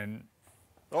and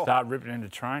start ripping into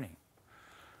training.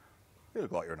 You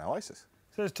look like you're an oasis.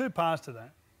 So there's 2 parts to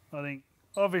that. I think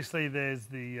obviously there's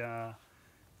the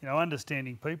you know,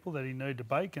 understanding people that he need to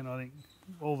bake, and I think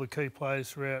all the key players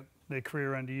throughout their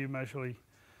career under you mostly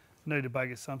need to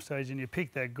bake at some stage, and you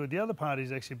pick that good. The other part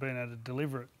is actually being able to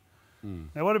deliver it.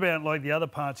 Now, what about like the other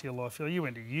parts of your life? You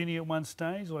went to uni at one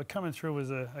stage, like coming through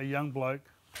as a young bloke,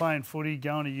 playing footy,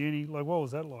 going to uni. Like, what was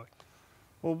that like?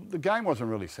 Well, the game wasn't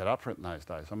really set up for it in those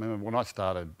days. I remember when I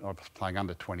started, I was playing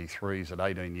under 23s at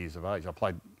 18 years of age.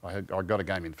 I got a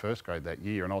game in first grade that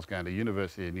year, and I was going to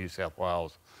University of New South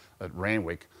Wales at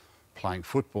Randwick, playing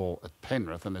football at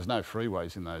Penrith, and there's no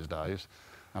freeways in those days.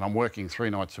 And I'm working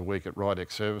 3 nights a week at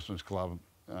Rydeck Servicemen's Club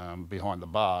behind the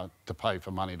bar to pay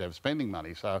for money to have spending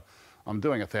money. So I'm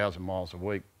doing 1,000 miles a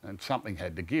week, and something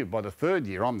had to give. By the 3rd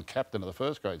year, I'm the captain of the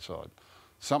first grade side.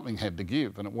 Something had to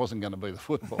give, and it wasn't going to be the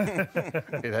football.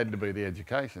 It had to be the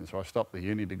education. So I stopped the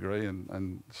uni degree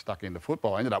and stuck into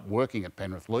football. I ended up working at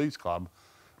Penrith Leagues Club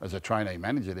as a trainee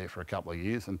manager there for a couple of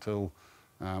years until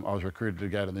I was recruited to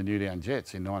go to the Newtown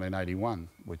Jets in 1981,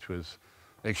 which was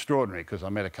extraordinary because I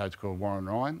met a coach called Warren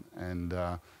Ryan and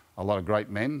a lot of great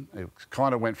men. It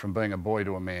kind of went from being a boy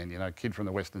to a man, you know, kid from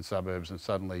the western suburbs, and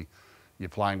suddenly you're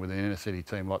playing with an inner city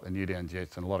team like the Newtown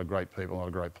Jets and a lot of great people, a lot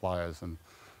of great players. And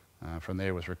from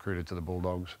there was recruited to the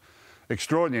Bulldogs.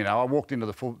 Extraordinary, you know. I walked into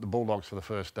the Bulldogs for the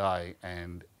first day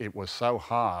and it was so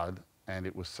hard and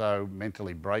it was so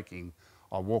mentally breaking.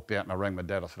 I walked out and I rang my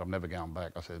dad. I said, I'm never going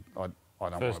back. I said, I don't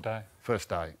want to. First day? First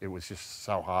day. It was just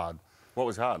so hard. What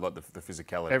was hard? Like the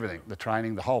physicality? Everything, the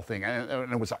training, the whole thing.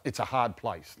 And it's a hard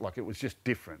place. Like, it was just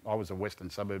different. I was a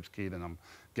western suburbs kid and I'm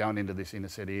going into this inner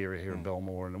city area here in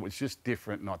Belmore, and it was just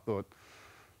different. And I thought,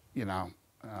 you know,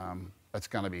 it's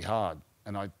going to be hard.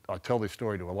 and I tell this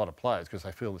story to a lot of players because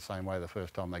they feel the same way the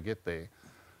first time they get there.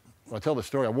 I tell the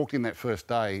story, I walked in that first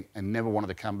day and never wanted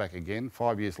to come back again.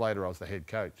 5 years later, I was the head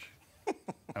coach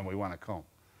and we won a comp.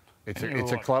 It's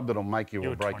a club that'll make you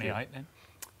or break you. You were 28 then?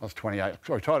 I was 28.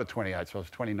 I retired at 28, so I was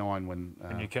 29 when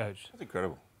you coached? That's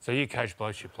incredible. So you coached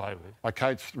blokes you played with? I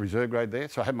coached reserve grade there.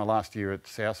 So I had my last year at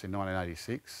South in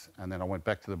 1986, and then I went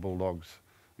back to the Bulldogs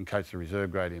and coached the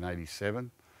reserve grade in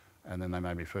 87, and then they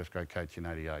made me first grade coach in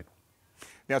 88.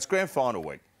 Now, it's grand final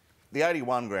week. The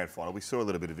 81 grand final, we saw a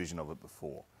little bit of vision of it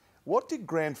before. What did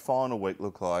grand final week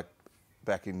look like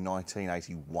back in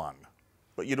 1981?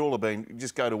 But you'd all have been, you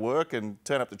just go to work and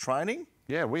turn up to training?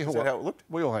 Yeah, Is that how it looked?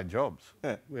 We all had jobs.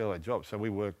 Yeah. We all had jobs. So we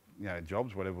worked,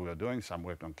 jobs, whatever we were doing. Some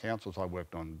worked on councils. I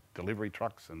worked on delivery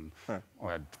trucks, and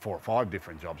I had 4 or 5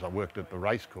 different jobs. I worked at the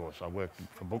race course. I worked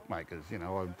for bookmakers.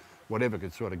 Whatever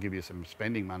could sort of give you some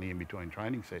spending money in between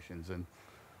training sessions. And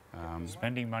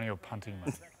spending money or punting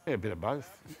money? Yeah, a bit of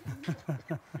both.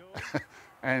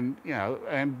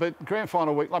 But grand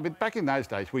final week, like back in those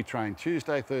days, we trained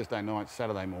Tuesday, Thursday night,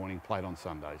 Saturday morning, played on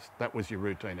Sundays. That was your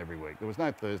routine every week. There was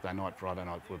no Thursday night, Friday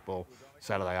night football,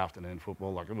 Saturday afternoon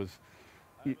football. Like it was,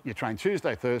 you train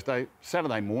Tuesday, Thursday,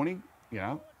 Saturday morning,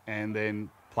 and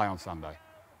then play on Sunday.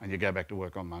 And you go back to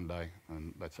work on Monday,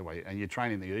 and that's the way. And you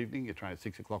train in the evening, you train at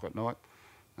 6 o'clock at night.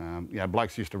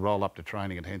 Blokes used to roll up to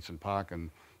training at Henson Park and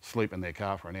sleep in their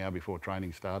car for an hour before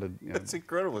training started. That's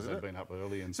incredible, isn't it? They'd been up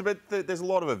early. And but there's a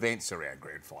lot of events around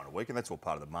grand final week, and that's all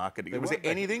part of the marketing. Was there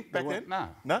anything back then?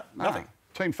 No, nothing.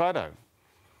 Team photo.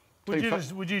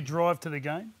 Would you drive to the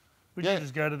game? Would you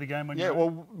just go to the game when you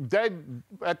well, Dad,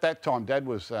 at that time, Dad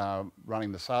was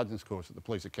running the sergeant's course at the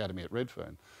Police Academy at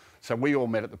Redfern. So we all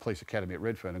met at the Police Academy at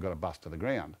Redfern and got a bus to the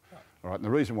ground. Right. All right, and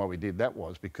the reason why we did that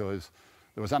was because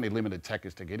there was only limited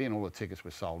tickets to get in. All the tickets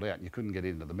were sold out. And you couldn't get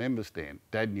into the members stand.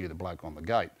 Dad knew the bloke on the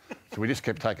gate. So we just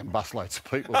kept taking busloads of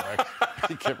people back.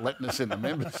 He kept letting us in the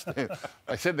members stand.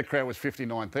 They said the crowd was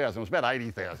 59,000. It was about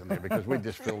 80,000 there because we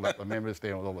just filled up the members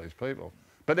stand with all these people.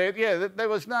 But there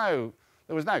was no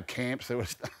camps. There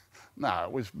was no.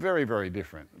 It was very, very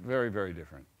different. Very, very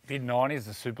different. Mid-90s,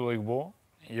 the Super League war.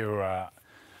 You're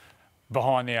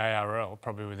behind the ARL.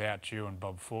 Probably without you and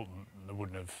Bob Fulton, they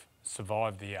wouldn't have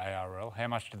survived the ARL. How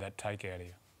much did that take out of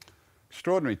you?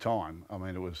 Extraordinary time. I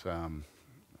mean, it was, I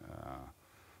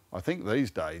think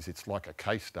these days it's like a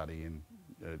case study in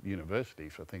university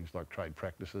for things like trade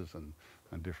practices and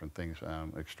different things.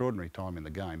 Extraordinary time in the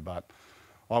game. But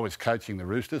I was coaching the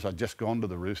Roosters. I'd just gone to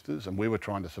the Roosters and we were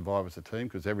trying to survive as a team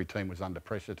because every team was under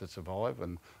pressure to survive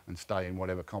and stay in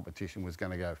whatever competition was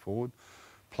going to go forward.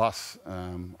 Plus,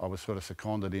 I was sort of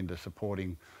seconded into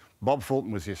supporting. Bob Fulton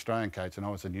was the Australian coach and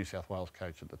I was the New South Wales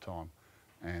coach at the time.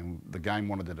 And the game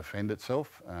wanted to defend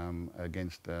itself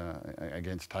against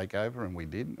takeover, and we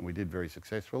did very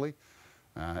successfully.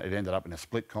 It ended up in a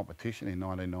split competition in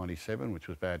 1997, which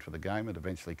was bad for the game. It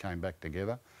eventually came back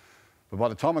together. But by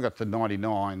the time I got to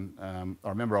 99, I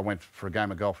remember I went for a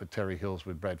game of golf at Terry Hills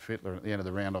with Brad Fittler. At the end of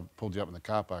the round, I pulled you up in the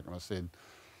car park and I said,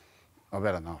 I've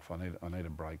had enough, I need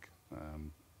a break.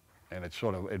 And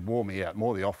it wore me out.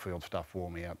 More the off-field stuff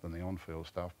wore me out than the on-field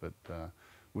stuff. But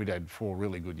we'd had 5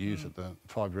 really good years at the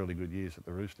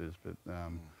Roosters. But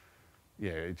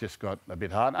yeah, it just got a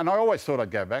bit hard. And I always thought I'd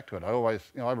go back to it.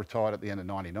 I retired at the end of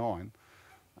 '99,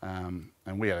 and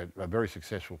we had a very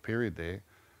successful period there.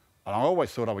 And I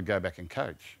always thought I would go back and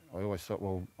coach. I always thought,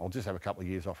 well, I'll just have a couple of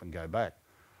years off and go back.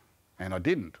 And I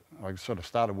didn't. I sort of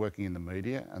started working in the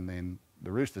media, and then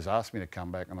the Roosters asked me to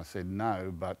come back, and I said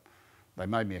no, but they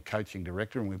made me a coaching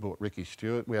director, and we brought Ricky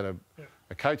Stewart. We had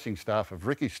a coaching staff of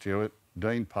Ricky Stewart,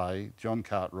 Dean Pay, John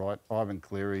Cartwright, Ivan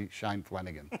Cleary, Shane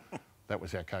Flanagan. That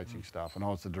was our coaching staff, and I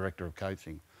was the director of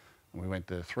coaching. And we went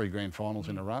to 3 grand finals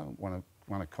in a row,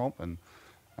 won a comp, and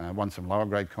won some lower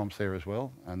grade comps there as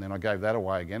well. And then I gave that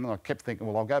away again, and I kept thinking,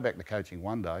 well, I'll go back to coaching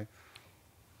one day.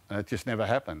 And it just never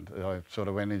happened. I sort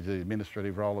of went into the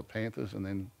administrative role at Panthers, and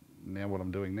then now what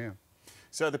I'm doing now.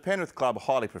 So the Penrith club,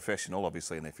 highly professional,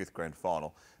 obviously, in their 5th grand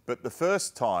final. But the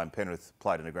first time Penrith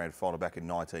played in a grand final back in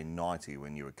 1990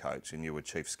 when you were coach and you were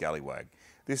chief scallywag.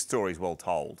 This story's well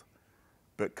told.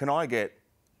 But can I get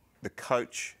the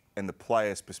coach and the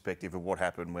players' perspective of what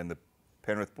happened when the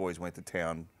Penrith boys went to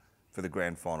town for the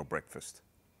grand final breakfast?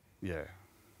 Yeah.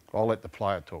 I'll let the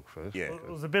player talk first. Yeah. Well,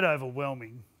 it was a bit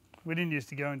overwhelming. We didn't used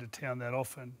to go into town that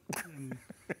often. And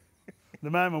the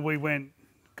moment we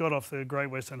got off the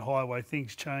Great Western Highway,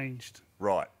 things changed.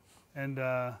 Right. And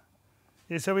yeah,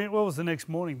 so what was the next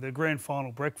morning? The grand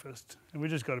final breakfast. And we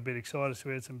just got a bit excited, so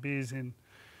we had some beers in.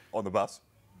 On the bus?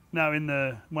 No,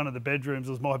 in one of the bedrooms.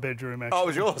 It was my bedroom, actually. Oh, it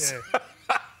was yours?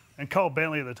 Yeah. And Cole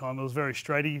Bentley at the time, it was very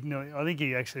straight. I think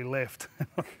he actually left.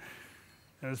 It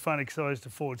was funny because I used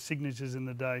to forge signatures in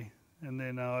the day, and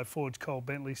then I forged Cole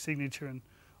Bentley's signature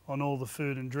on all the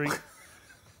food and drink.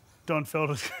 Don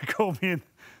Felder called me in the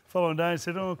following day and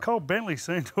said, "Oh, Cole Bentley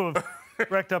seemed to have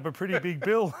racked up a pretty big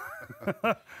bill."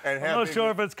 And I'm not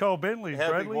sure if it's Cole Bentley's, How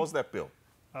Bradley. big was that bill?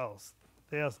 Oh,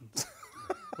 thousands.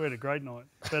 We had a great night.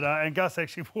 But and Gus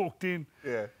actually walked in.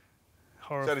 Yeah.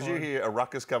 Horrified. So did you hear a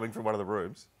ruckus coming from one of the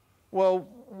rooms? Well,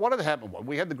 what had happened was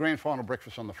we had the grand final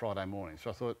breakfast on the Friday morning. So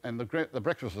I thought, and the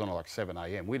breakfast was on at like 7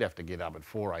 a.m. We'd have to get up at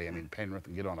 4 a.m. in Penrith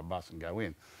and get on a bus and go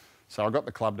in. So I got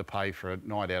the club to pay for a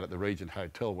night out at the Regent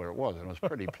Hotel where it was, and it was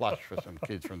pretty plush for some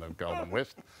kids from the Golden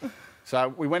West. So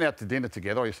we went out to dinner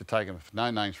together. I used to take them for no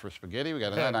names for a spaghetti. We go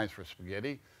to no names for a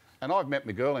spaghetti. And I've met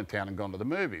my girl in town and gone to the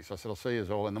movies. I said, I'll see you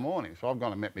all in the morning. So I've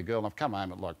gone and met my girl, and I've come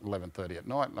home at like 11:30 at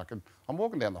night, and I'm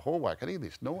walking down the hallway, I could hear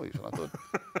this noise, and I thought,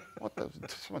 what the,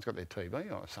 someone's got their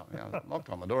TV on or something. I knocked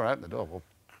on the door, opened the door, well,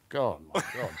 God, my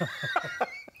God.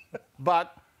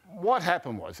 But what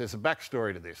happened was, there's a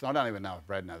backstory to this, and I don't even know if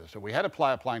Brad knows this. So we had a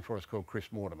player playing for us called Chris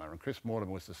Mortimer, and Chris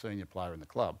Mortimer was the senior player in the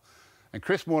club. And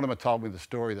Chris Mortimer told me the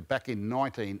story that back in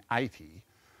 1980,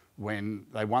 when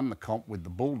they won the comp with the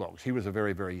Bulldogs, he was a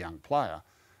very, very young player.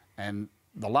 And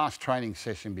the last training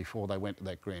session before they went to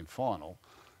that grand final,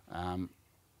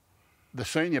 the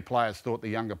senior players thought the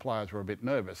younger players were a bit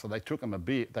nervous, so they took them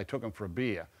for a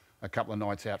beer a couple of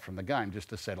nights out from the game just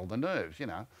to settle the nerves, you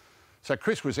know. So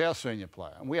Chris was our senior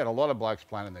player, and we had a lot of blokes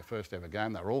playing in their first ever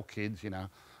game. They were all kids, you know.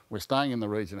 We're staying in the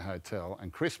Regent Hotel,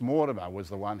 and Chris Mortimer was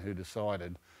the one who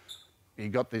decided, he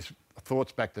got this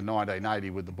thoughts back to 1980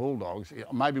 with the Bulldogs.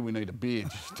 Maybe we need a beer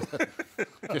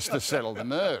just to settle the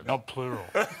nerves. Not plural.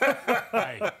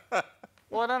 Hey.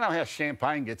 Well, I don't know how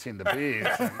champagne gets into beers.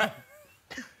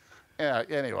 Yeah,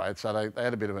 anyway, so they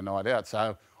had a bit of a night out.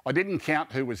 So I didn't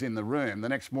count who was in the room. The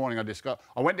next morning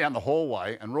I went down the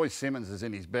hallway, and Roy Simmons is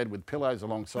in his bed with pillows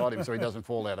alongside him so he doesn't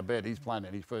fall out of bed. He's playing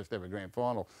in his first ever grand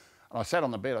final. And I sat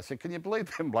on the bed. I said, can you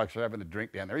believe them blokes are having a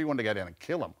drink down there? He wanted to go down and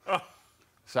kill him. Oh.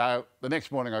 So the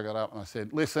next morning I got up and I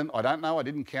said, listen, I don't know. I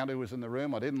didn't count who was in the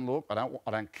room. I didn't look. I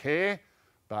don't care.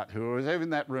 But whoever's in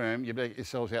that room, you better get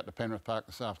yourselves out to Penrith Park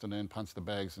this afternoon, punch the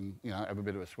bags and, you know, have a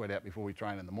bit of a sweat out before we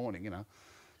train in the morning, you know.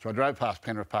 So I drove past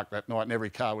Penrith Park that night and every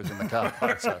car was in the car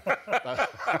park, so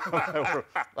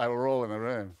they were all in the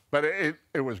room. But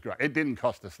it was great. It didn't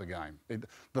cost us the game.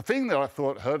 The thing that I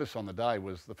thought hurt us on the day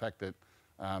was the fact that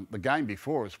the game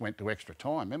before us went to extra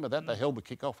time. Remember that? They held the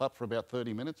kickoff up for about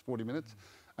 30 minutes, 40 minutes.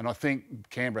 And I think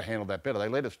Canberra handled that better. They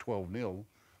led us 12-0.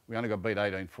 We only got beat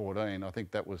 18-14. I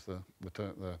think that was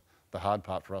the hard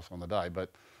part for us on the day.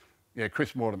 But yeah,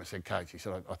 Chris Mortimer said, Coach, he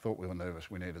said, I thought we were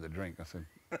nervous. We needed a drink. I said,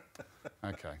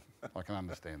 OK, I can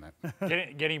understand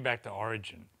that. Getting back to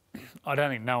Origin, I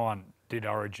don't think no one did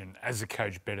Origin as a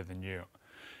coach better than you.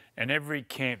 And every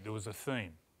camp there was a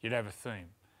theme. You'd have a theme.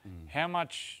 How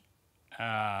much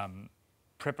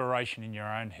preparation in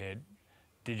your own head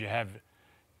did you have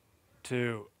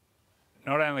to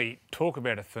not only talk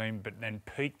about a theme, but then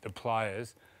peak the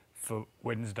players for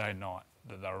Wednesday night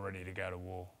that they were ready to go to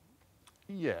war?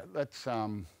 Yeah, that's...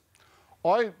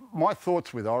 my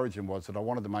thoughts with Origin was that I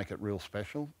wanted to make it real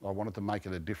special. I wanted to make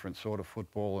it a different sort of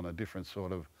football and a different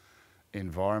sort of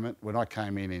environment. When I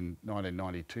came in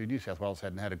 1992, New South Wales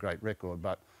hadn't had a great record,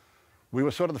 but we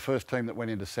were sort of the first team that went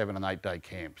into 7- and 8-day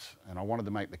camps, and I wanted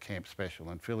to make the camp special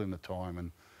and fill in the time.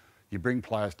 And you bring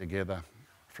players together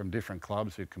from different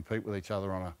clubs who compete with each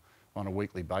other on a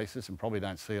weekly basis and probably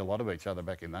don't see a lot of each other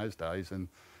back in those days, and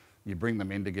you bring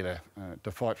them in to get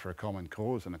to fight for a common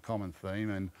cause and a common theme.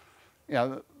 And you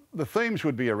know, the themes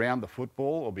would be around the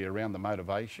football or be around the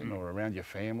motivation or around your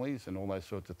families and all those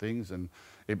sorts of things, and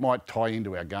it might tie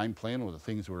into our game plan or the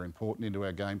things that were important into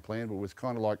our game plan. But it was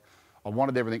kind of like I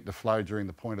wanted everything to flow during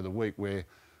the point of the week where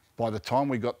by the time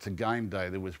we got to game day,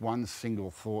 there was one single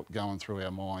thought going through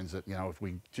our minds that, you know, if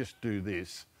we just do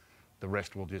this, the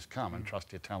rest will just come, and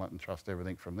trust your talent and trust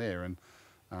everything from there. And,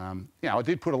 you know, I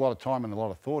did put a lot of time and a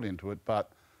lot of thought into it, but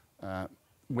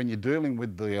when you're dealing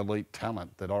with the elite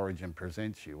talent that Origin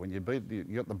presents you, when you've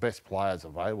got the best players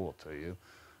available to you,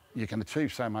 you can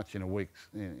achieve so much in a week,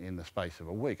 in the space of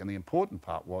a week. And the important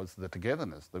part was the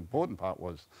togetherness. The important part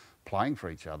was playing for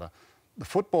each other. The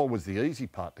football was the easy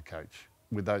part to coach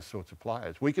with those sorts of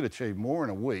players. We could achieve more in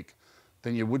a week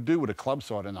than you would do with a club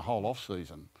side in the whole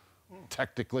off-season,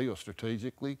 tactically or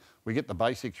strategically. We get the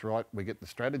basics right, we get the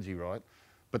strategy right,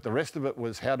 but the rest of it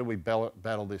was how do we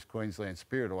battle this Queensland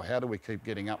spirit, or how do we keep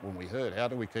getting up when we hurt? How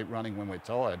do we keep running when we're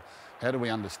tired? How do we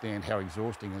understand how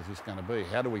exhausting is this going to be?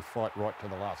 How do we fight right to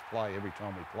the last play every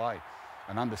time we play?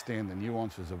 and understand the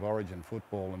nuances of Origin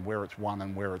football and where it's won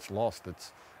and where it's lost.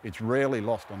 It's rarely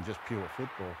lost on just pure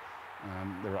football.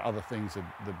 There are other things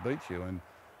that beat you, and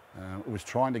it was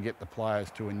trying to get the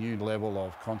players to a new level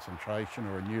of concentration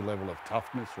or a new level of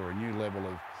toughness or a new level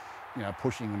of, you know,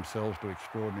 pushing themselves to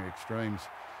extraordinary extremes,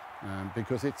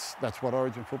 because that's what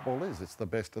Origin football is. It's the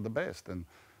best of the best, and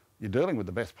you're dealing with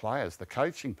the best players. The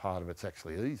coaching part of it's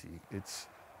actually easy. It's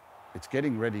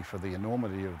getting ready for the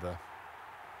enormity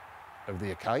of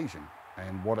the occasion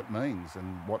and what it means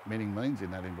and what winning means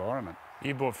in that environment.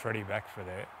 You brought Freddy back for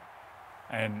that,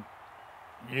 and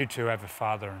you two have a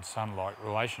father and son-like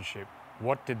relationship.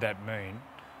 What did that mean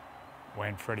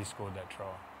when Freddy scored that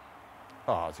try?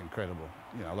 Oh, it's incredible.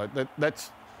 You know, like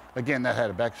that's again, that had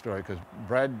a backstory because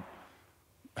Brad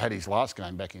had his last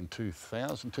game back in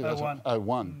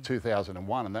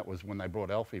 2001, and that was when they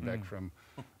brought Alfie back from,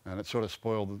 and it sort of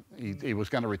spoiled. He was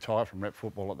going to retire from rep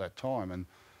football at that time, and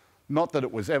not that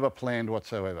it was ever planned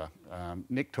whatsoever.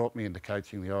 Nick taught me into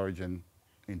coaching the Origin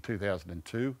in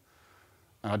 2002.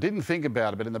 And I didn't think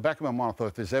about it, but in the back of my mind, I thought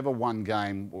if there's ever one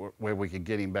game where we could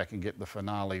get him back and get the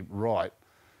finale right,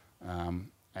 and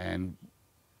in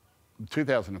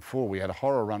 2004, we had a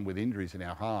horror run with injuries in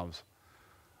our halves.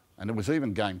 And it was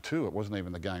even game 2. It wasn't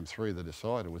even the game 3 that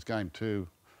decided. It was game 2.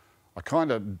 I kind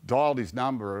of dialed his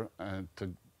number to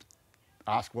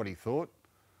ask what he thought.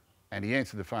 And he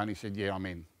answered the phone. He said, yeah, I'm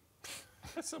in.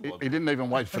 He didn't even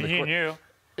wait for the question.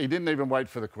 He didn't even wait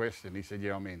for the question. He said,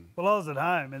 yeah, I'm in. Well, I was at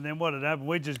home, and then what had happened,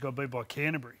 we just got beat by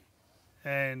Canterbury.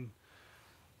 And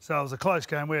so it was a close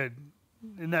game. We had,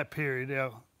 in that period,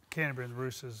 our Canterbury and the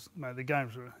Roosters, mate, the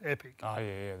games were epic. Oh,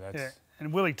 yeah, that's... Yeah.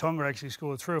 And Willie Tonga actually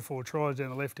scored 3 or 4 tries down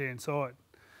the left-hand side.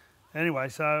 Anyway,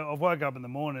 so I woke up in the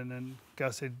morning and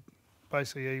Gus said,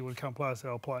 basically, he would come play. I said,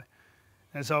 I'll play.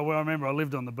 And so I remember I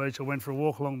lived on the beach. I went for a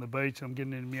walk along the beach. I'm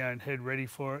getting in my own head ready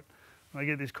for it. And I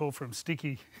get this call from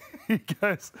Sticky. He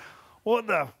goes, what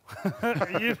the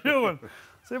are you doing?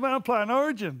 I said, man, I'm playing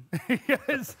Origin. He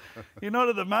goes, you're not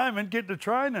at the moment, get to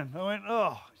training. I went,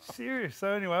 oh, serious?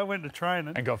 So anyway, I went to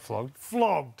training. And got flogged?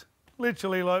 Flogged.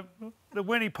 Literally, like, the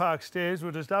Wenny Park stairs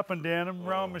were just up and down them,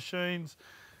 rowing machines.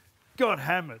 Got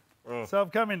hammered. So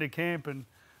I've come into camp and,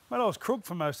 mate, I was crook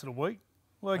for most of the week.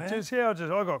 Like, just I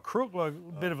got crook, like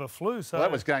a bit of a flu. So well,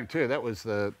 that was game 2. That was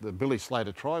the Billy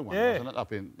Slater try one, wasn't it?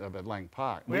 Up at Lang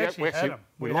Park. We actually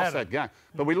lost that game.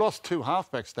 But we lost 2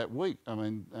 halfbacks that week. I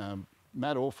mean,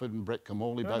 Matt Orford and Brett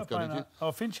Kamali both got injured.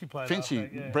 Oh, Finchy played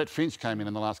halfback, yeah. Brett Finch came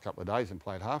in the last couple of days and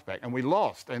played halfback. And we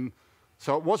lost. And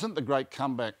so it wasn't the great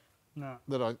comeback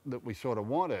that we sort of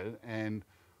wanted. And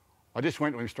I just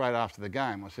went to him straight after the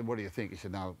game. I said, what do you think? He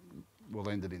said, no, we'll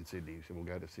end it in Sydney. He said, we'll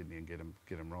go to Sydney and get him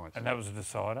right. And that was the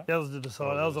decider? That was the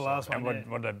decider. That was the last one. And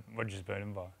what did you just beat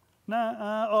him by?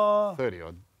 No, 30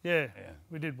 odd. Yeah,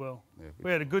 we did well. Yeah,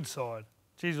 we had a good side.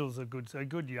 Jeez, it was a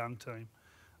good young team.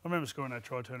 I remember scoring that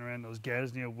try turnaround. There was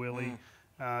Gasnier, Willie,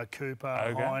 Cooper,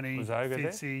 Heine,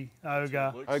 Fitzy,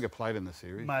 Ogre. Ogre played in the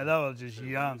series. Mate, they were just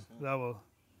young. They were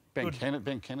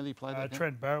Ben Kennedy played that.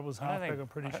 Trent Barrett was halfback, I'm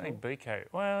pretty sure. I think BK,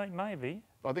 well, maybe.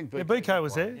 I think BK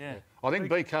was there. Yeah. I think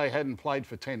BK hadn't played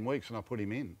for 10 weeks and I put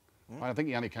him in. I think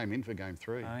he only came in for game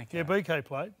 3. Okay. Yeah, BK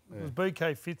played. It was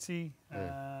BK, Fitzy.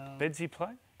 Bedsy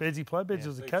played? Bedsy played. Bedsy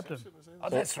was the captain. Oh,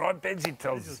 that's right. Bedsy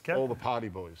tells us. All the party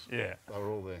boys. Yeah. They were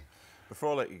all there.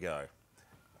 Before I let you go,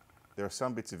 there are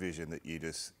some bits of vision that you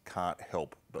just can't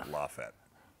help but laugh at.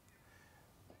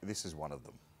 This is one of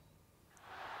them.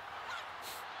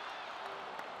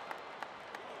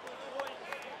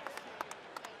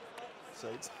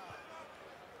 Seats.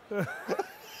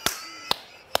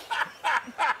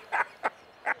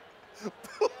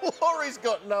 Laurie's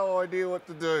got no idea what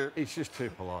to do. He's just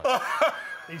too polite.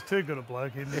 He's too good a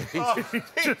bloke, isn't he?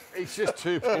 He's just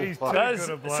too polite. He's too good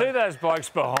a bloke. See those blokes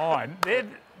behind?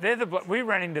 They're the we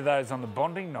ran into those on the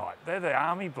bonding night. They're the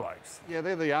army blokes. Yeah,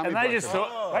 they're the army blokes. And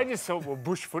they just thought we're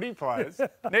bush footy players.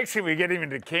 Next thing we get him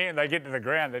into camp, they get to the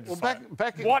ground, they're just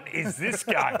what is this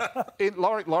game?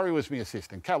 Laurie was my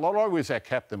assistant. Laurie was our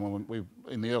captain when we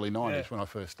in the early 90s when I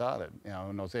first started. You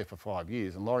know, and I was there for 5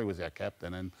 years, and Laurie was our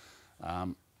captain.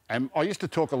 And I used to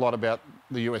talk a lot about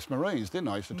the US Marines, didn't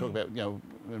I? I used to talk about, you know,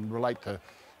 and relate to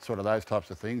sort of those types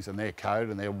of things and their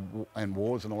code and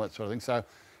wars and all that sort of thing. So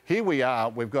here we are.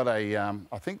 We've got a.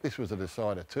 I think this was a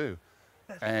decider too,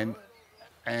 and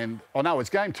oh no, it's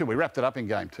game 2. We wrapped it up in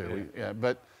game 2.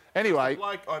 But anyway,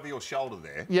 bloke over your shoulder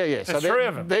there. Yeah. So there's 3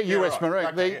 of them. They're US Marines.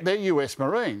 Okay, they're US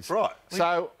Marines. Right.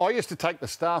 So I used to take the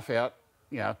staff out,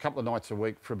 you know, a couple of nights a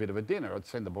week for a bit of a dinner. I'd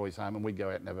send the boys home and we'd go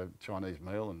out and have a Chinese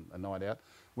meal and a night out.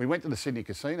 We went to the Sydney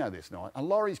casino this night, and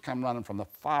Laurie's come running from the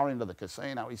far end of the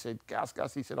casino. He said, Gus,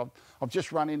 he said, I've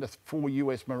just run into 4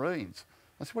 US Marines.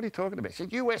 I said, what are you talking about? He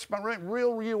said, US Marine,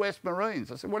 real US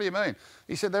Marines. I said, what do you mean?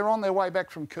 He said, they're on their way back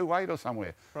from Kuwait or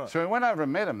somewhere. Right. So we went over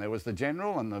and met them. There was the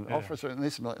general and the officer and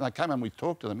this, and they came and we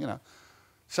talked to them, you know.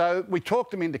 So we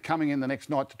talked them into coming in the next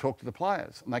night to talk to the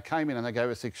players. And they came in and they gave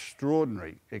us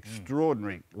extraordinary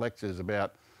lectures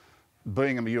about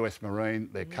being a US Marine,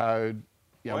 their code,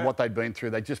 you know, what they'd been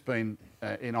through. They'd just been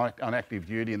on active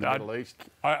duty in the Middle East.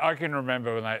 I can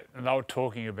remember when they were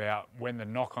talking about when the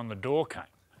knock on the door came.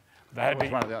 They had to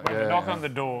knock on the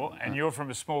door, and you're from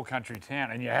a small country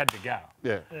town, and you had to go.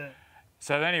 Yeah.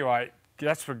 So anyway,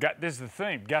 this is the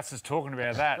theme. Gus is talking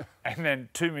about that, and then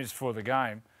 2 minutes before the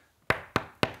game,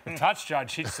 the touch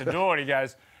judge hits the door, and he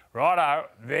goes, "Righto,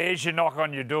 there's your knock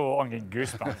on your door." I'm getting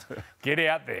goosebumps. Get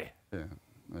out there. Yeah.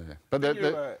 Yeah. But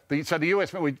so the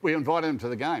US, we invited them to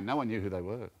the game. No one knew who they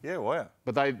were. Yeah, wow.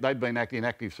 But they'd been in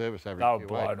active service over. They were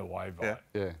blown away by it.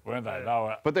 Yeah. Weren't they? They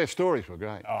were... But their stories were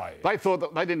great. Oh, yeah. They thought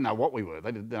that they didn't know what we were.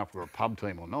 They didn't know if we were a pub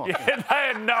team or not. Yeah, they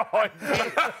had no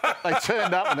idea. They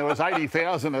turned up and there was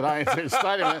 80,000 at ANZ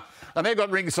Stadium, and they got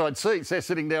ringside seats. They're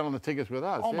sitting down on the tickets with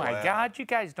us. Oh my God, you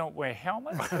guys don't wear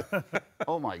helmets?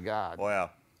 Oh my God. Wow.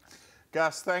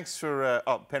 Gus, thanks for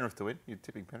Penrith to win. You're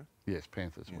tipping Penrith? Yes,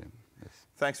 Panthers win. Yes.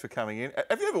 Thanks for coming in.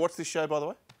 Have you ever watched this show, by the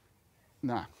way?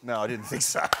 No. No, I didn't think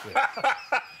so.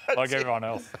 Like everyone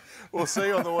else. We'll see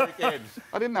you on the weekend.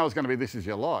 I didn't know it was going to be This Is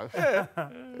Your Life. Yeah.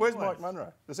 Where's Mike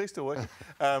Munro? Does he still work?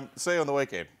 See you on the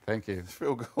weekend. Thank you.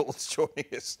 Phil Gould's joining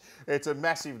us. It's a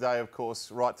massive day, of course,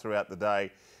 right throughout the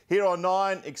day. Here on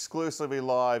 9, exclusively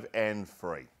live and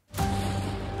free.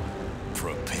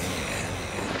 Prepare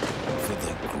for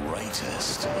the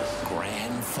greatest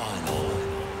grand final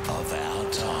of our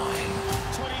time.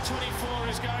 2024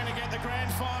 is going to get the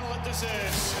grand final it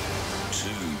deserves. 2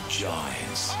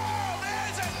 giants. Oh,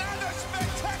 there's another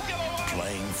spectacular one!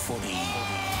 Playing footy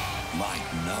like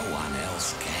no one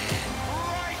else can.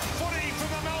 Great footy from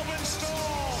the Melbourne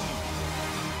Storm.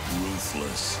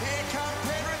 Ruthless. Here come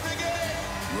Penrith again.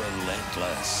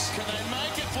 Relentless. Can they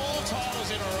make it 4 titles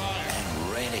in a row? And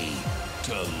ready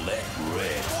to let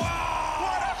rip. Wow!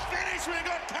 What a finish we've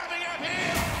got coming up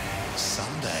here!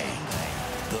 Sunday,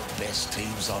 the best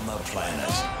teams on the planet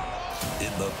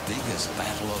in the biggest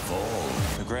battle of all.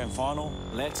 The grand final,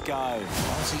 let's go.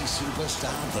 Aussie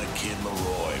superstar the Kid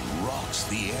Leroy rocks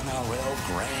the NRL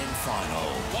Grand Final.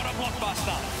 What a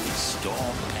blockbuster!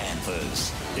 Storm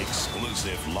Panthers,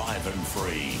 exclusive live and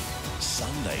free.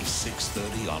 Sunday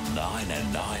 6:30 on 9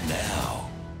 and 9 Now.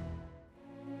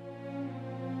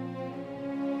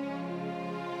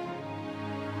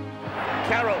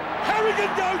 Carroll,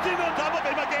 Harrigan goes in on top of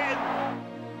him again.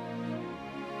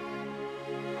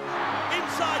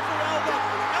 Inside for Albert.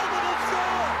 Albert will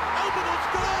score. Albert will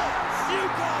score.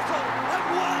 Newcastle have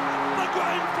won the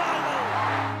grand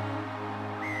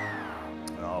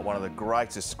final. Oh, one of the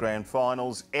greatest grand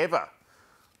finals ever.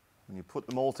 When you put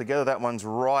them all together, that one's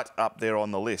right up there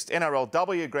on the list.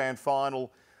 NRLW Grand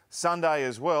Final, Sunday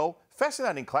as well.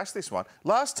 Fascinating clash, this one.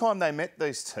 Last time they met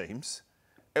these teams,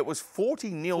 it was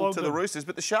 40-0 to the Roosters,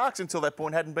 but the Sharks until that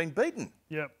point hadn't been beaten.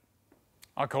 Yep.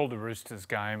 I called the Roosters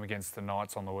game against the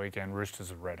Knights on the weekend.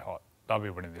 Roosters are red hot. They'll be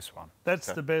winning this one. That's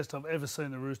the best I've ever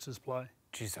seen the Roosters play.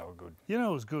 Jeez, they were good. You know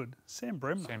it was good? Sam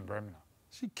Bremner. Sam Bremner.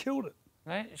 She killed it.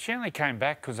 She only came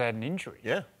back because they had an injury.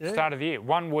 Yeah. Start of the year.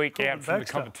 1 week out from the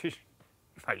Baxter. competition.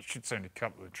 Mate, you should have seen a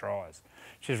couple of tries.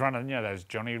 She's running, you know, those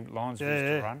Johnny lines we used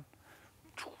to run.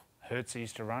 Hertz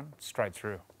used to run straight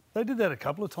through. They did that a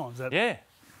couple of times. Yeah.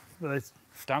 They...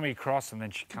 Dummy cross and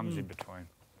then she comes in between.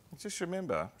 Just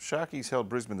remember, Sharkies held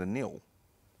Brisbane to 0.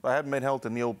 They haven't been held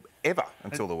to 0 ever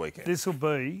until the weekend. This will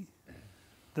be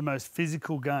the most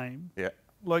physical game. Yeah.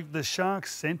 Like the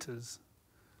Sharks centres,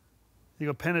 you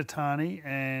got Penatani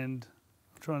and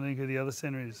I'm trying to think who the other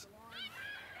centre is.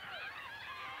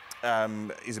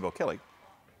 Isabel Kelly.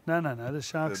 No, the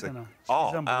Sharks centre.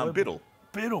 Biddle.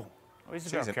 Biddle. Oh,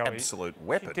 She's an absolute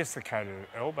weapon. She dislocated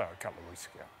her elbow a couple of weeks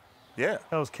ago. Yeah.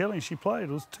 That was Kelly and she played. It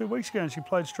was 2 weeks ago and she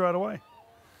played straight away.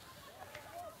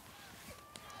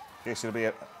 Yes, it'll be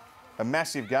a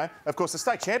massive game. Of course, the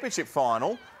state championship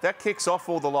final, that kicks off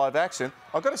all the live action.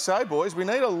 I've got to say, boys, we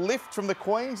need a lift from the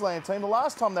Queensland team. The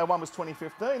last time they won was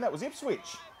 2015. That was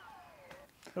Ipswich.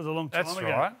 That was a long time ago. That's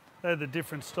right. They had the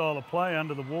different style of play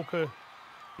under the Walker,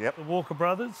 the Walker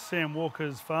brothers, Sam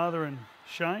Walker's father and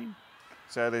Shane.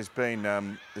 So there's been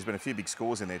a few big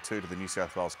scores in there too to the New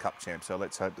South Wales Cup champ. So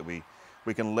let's hope that we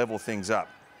can level things up.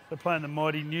 They're playing the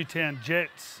mighty Newtown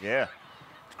Jets. Yeah.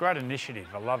 It's a great initiative.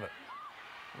 I love it.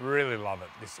 Really love it.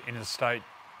 This interstate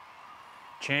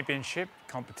championship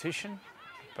competition.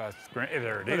 Both there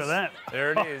it is. Look at that.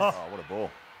 There it is. Oh, what a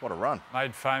ball. What a run.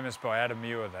 Made famous by Adam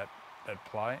Muir, that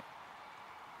play.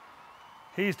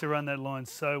 He used to run that line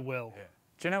so well. Yeah.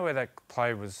 Do you know where that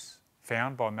play was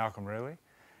found by Malcolm Reilly?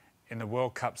 In the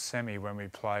World Cup semi when we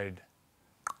played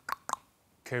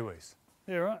Kiwis.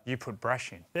 Yeah, right. You put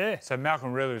Brash in. Yeah. So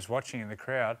Malcolm Reilly was watching in the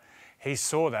crowd. He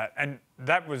saw that, and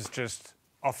that was just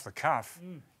off the cuff,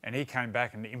 and he came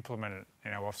back and implemented it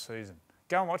in our off-season.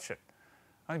 Go and watch it.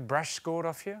 I think Brash scored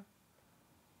off you.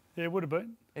 Yeah, it would have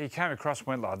been. He came across,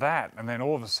 went like that, and then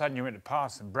all of a sudden you went to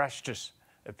pass, and Brash just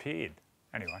appeared.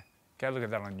 Anyway, go look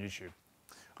at that on YouTube.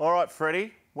 All right,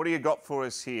 Freddie, what do you got for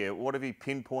us here? What have you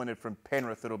pinpointed from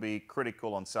Penrith that'll be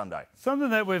critical on Sunday? Something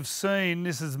that we've seen,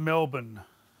 this is Melbourne.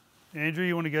 Andrew,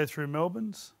 you want to go through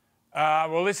Melbourne's?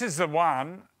 Well, this is the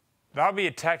one. They'll be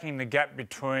attacking the gap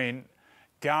between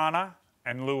Ghana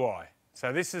and Luai.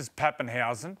 So this is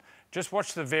Pappenhausen. Just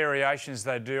watch the variations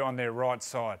they do on their right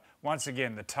side. Once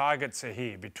again, the targets are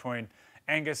here between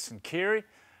Angus and Keary.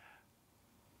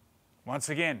 Once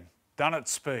again, done at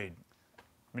speed.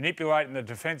 Manipulating the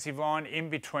defensive line in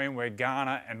between where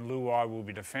Ghana and Luai will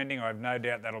be defending. I have no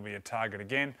doubt that'll be a target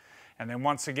again. And then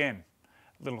once again,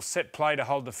 little set play to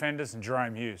hold defenders and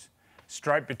Jerome Hughes.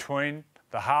 Straight between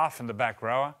the half and the back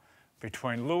rower,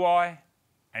 between Luai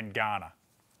and Ghana.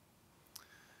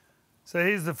 So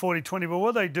here's the 40-20, but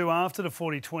what they do after the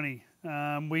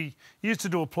 40-20, we used to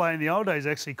do a play in the old days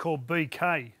actually called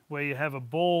BK, where you have a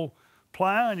ball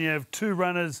player and you have two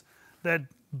runners that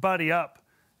buddy up.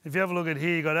 If you have a look at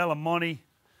here, you've got Alamonte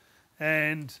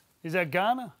and is that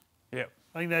Ghana? Yep.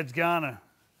 I think that's Ghana.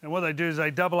 And what they do is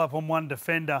they double up on one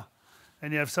defender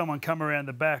and you have someone come around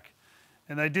the back.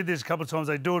 And they did this a couple of times.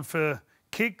 They do it for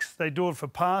kicks, they do it for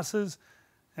passes,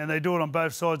 and they do it on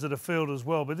both sides of the field as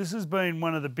well. But this has been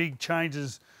one of the big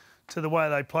changes to the way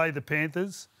they play the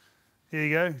Panthers. Here you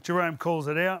go. Jerome calls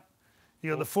it out.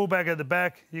 You got the fullback at the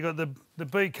back. You got the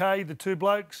BK, the two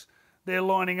blokes. They're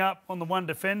lining up on the one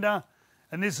defender.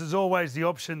 And this is always the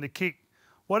option, the kick.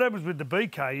 What happens with the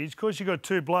BK is, of course, you've got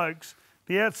two blokes,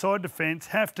 the outside defence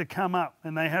have to come up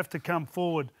and they have to come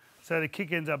forward. So the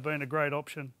kick ends up being a great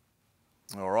option.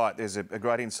 All right, there's a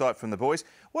great insight from the boys.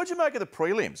 What did you make of the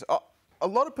prelims? A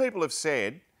lot of people have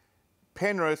said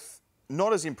Penrith,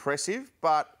 not as impressive,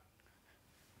 but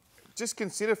just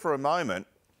consider for a moment,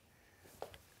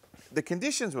 the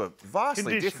conditions were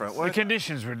vastly different, weren't The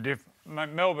conditions were different.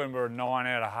 Melbourne were a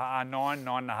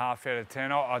 9.5 out of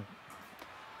 10.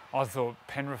 I thought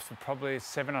Penrith were probably a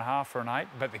 7.5 or an 8,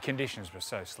 but the conditions were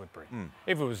so slippery.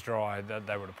 If it was dry,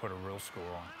 they would have put a real score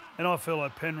on. And I feel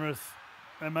like Penrith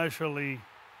emotionally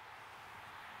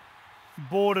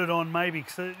boarded on maybe,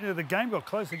 because the game got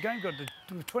close. The game got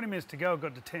to 20 minutes to go, it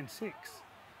got to 10-6.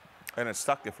 And it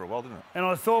stuck there for a while, didn't it? And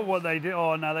I thought what they did,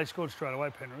 oh no, they scored straight away,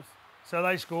 Penrith. So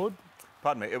they scored.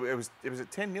 Pardon me, it was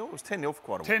at 10-0? It was 10-0 for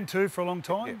quite a while. 10-2 for a long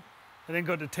time. Yeah. And then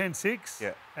got to 10-6.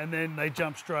 Yeah. And then they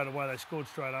jumped straight away. They scored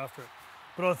straight after it.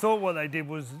 But I thought what they did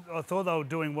was, I thought they were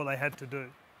doing what they had to do.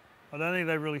 I don't think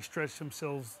they really stretched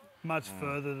themselves much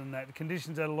further than that. The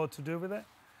conditions had a lot to do with that.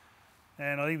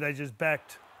 And I think they just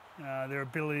backed their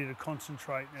ability to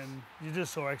concentrate. And you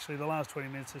just saw actually the last 20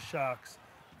 minutes of Sharks,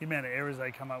 the amount of errors they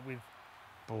come up with.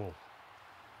 Ball.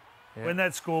 Yeah. When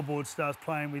that scoreboard starts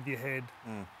playing with your head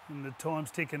and the time's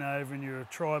ticking over and you're a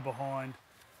try behind,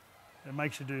 it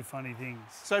makes you do funny things.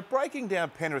 So breaking down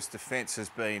Penrith's defence has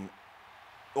been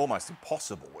almost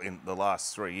impossible in the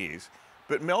last 3 years.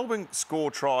 But Melbourne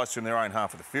score tries from their own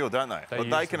half of the field, don't they?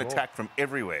 They can attack from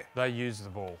everywhere. They use the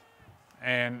ball.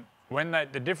 And when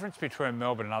the difference between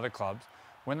Melbourne and other clubs,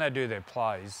 when they do their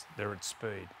plays, they're at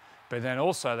speed. But then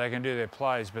also they can do their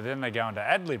plays, but then they go into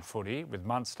ad-lib footy with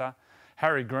Munster.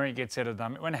 Harry Green gets out of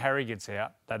them. When Harry gets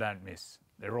out, they don't miss.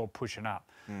 They're all pushing up.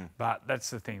 But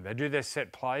that's the thing. They do their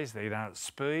set plays. They're at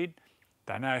speed.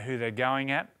 They know who they're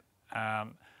going at.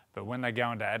 But when they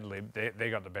go into ad-lib, they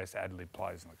got the best ad-lib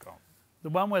players in the comp. The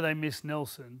one where they miss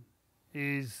Nelson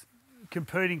is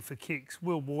competing for kicks.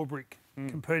 Will Warbrick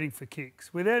competing for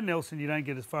kicks. Without Nelson, you don't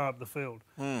get as far up the field.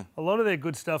 A lot of their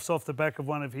good stuff's off the back of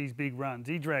one of his big runs.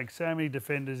 He drags so many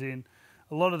defenders in.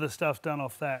 A lot of the stuff's done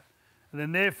off that. And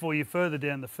then therefore you're further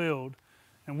down the field,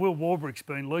 and Will Warbrick's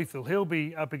been lethal. He'll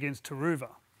be up against Taruva.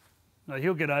 No,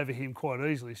 he'll get over him quite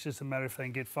easily. It's just a matter if they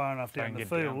can get far enough down the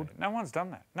field. No one's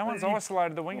done that. No one's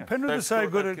isolated the wingers. Well, Penrith are so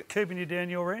good at keeping you down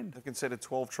your end. They've conceded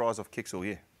 12 tries off kicks all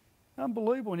year.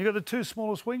 Unbelievable. And you've got the two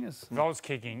smallest wingers. If I was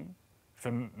kicking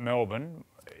for Melbourne,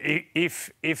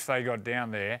 if they got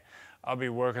down there, I'd be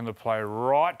working the play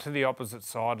right to the opposite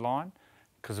sideline,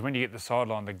 because when you get the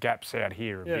sideline, the gaps out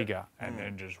here are bigger, and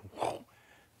then just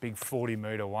big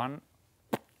 40-metre one,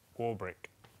 Warbrick.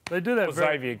 They do that Or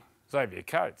Xavier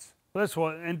Coates. Well, that's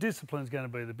why, and discipline's going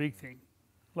to be the big thing.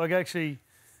 Like actually,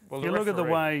 Well, you look at the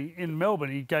way in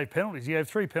Melbourne he gave penalties. He gave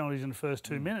 3 penalties in the first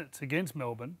 2 minutes against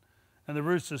Melbourne, and the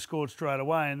Roosters scored straight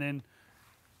away. And then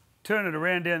turn it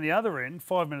around down the other end.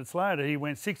 5 minutes later, he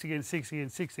went 6 again, 6 again,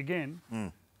 6 again,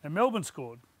 and Melbourne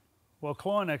scored. While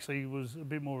Klein actually was a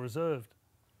bit more reserved.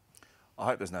 I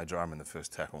hope there's no drama in the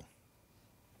first tackle.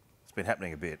 It's been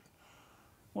happening a bit.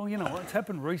 Well, you know what? It's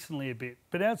happened recently a bit.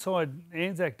 But outside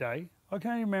Anzac Day, I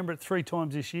can only remember it 3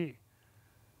 times this year.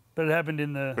 But it happened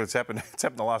in the... But it's happened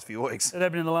the last few weeks. It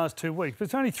happened in the last 2 weeks. But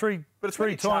it's only three But it's three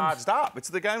really times. charged up. It's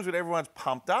the games when everyone's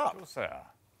pumped up. Of course they are.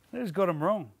 They just got them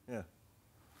wrong. Yeah.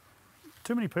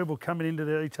 Too many people coming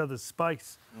into each other's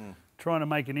space, trying to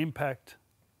make an impact.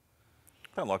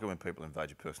 I don't like it when people invade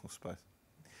your personal space.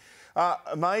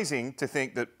 Amazing to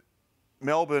think that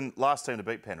Melbourne, last team to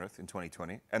beat Penrith in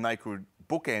 2020, and they could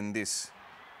bookend this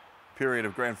period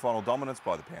of grand final dominance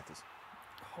by the Panthers.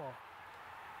 Oh.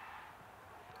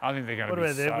 I think they're going to What be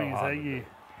about so their wings hard. that year?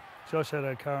 Josh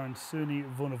Adokar and Suni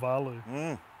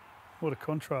Vunivalu. What a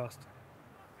contrast.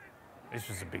 This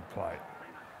was a big play.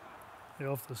 Yeah,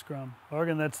 off the scrum. I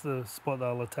reckon that's the spot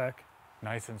they'll attack.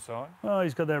 Nathan's side? Oh,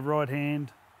 he's got that right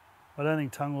hand. I don't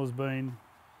think Tungall's been...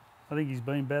 I think he's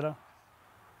been better.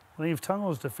 I think if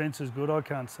Tungall's defence is good, I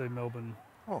can't see Melbourne.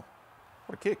 Oh,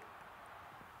 what a kick.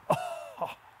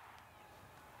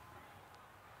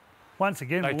 Once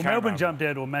again, They well, came Melbourne over. jumped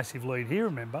out to a massive lead here,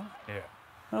 remember? Yeah.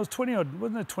 That was 20-odd,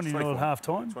 wasn't it 20-0 at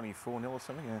half-time? 24-0 or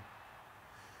something, yeah.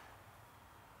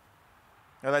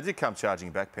 Now, they did come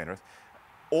charging back, Penrith.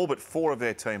 All but 4 of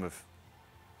their team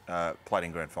have played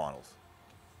in grand finals,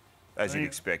 as you'd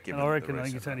expect, given And I the reckon I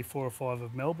think recent it's only 4 or 5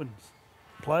 of Melbourne's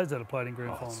players that have played in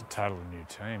grand finals. It's a totally new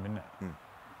team, isn't it?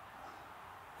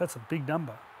 That's a big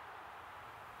number.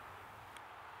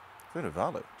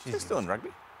 Vunivalu. Is he still in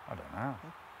rugby? I don't know.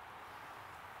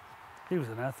 He was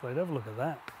an athlete. Have a look at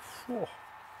that. Whew.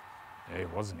 Yeah,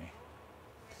 wasn't he?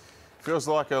 Feels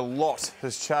like a lot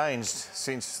has changed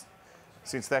since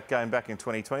that game back in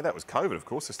 2020. That was COVID, of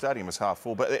course. The stadium was half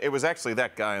full. But it was actually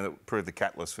that game that proved the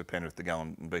catalyst for Penrith to go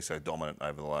and be so dominant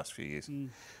over the last few years.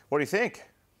 What do you think?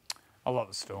 I like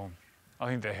the Storm. I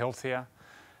think they're healthier,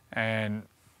 and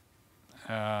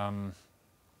I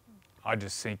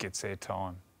just think it's their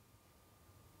time.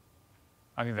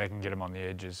 I think they can get them on the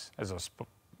edges, as I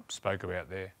spoke about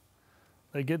there.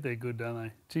 They get their good, don't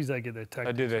they? Geez, they get their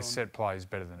tactics They do their on. set plays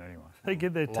better than anyone. They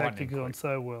get their Lightning tactics on quick.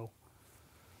 so well.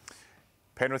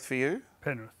 Penrith for you?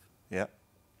 Penrith. Yeah.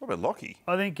 What about Lockie?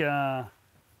 I think...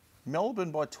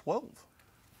 Melbourne by 12.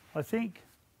 I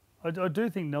do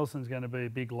think Nelson's going to be a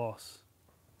big loss.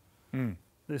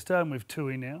 They're starting with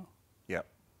Tui now. Yep.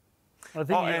 I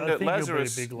think, I think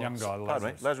Lazarus, he'll be a big loss. young guy, pardon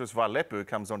me, Lazarus Vailepu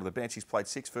comes onto the bench. He's played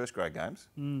 6 first-grade games.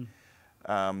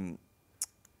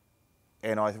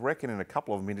 And I reckon in a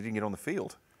couple of them he didn't get on the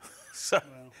field. So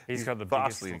He's got the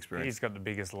vastly biggest. experienced. He's got the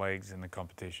biggest legs in the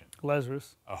competition.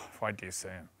 Lazarus. Oh, wait till you see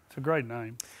him. It's a great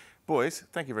name. Boys,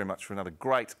 thank you very much for another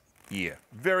great year.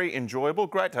 Very enjoyable.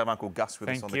 Great to have Uncle Gus with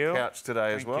us on the couch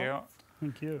today as well. You.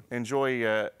 Thank you.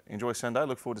 Enjoy Sunday.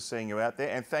 Look forward to seeing you out there.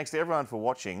 And thanks to everyone for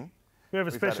watching. We have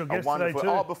a We've special had guest today too.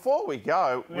 Oh, before we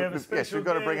go, have a yes, special we've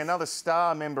got to bring guest. another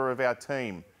star member of our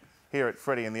team here at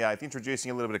Freddy and the Eighth,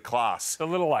 introducing a little bit of class. The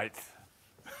little eighth.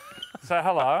 Say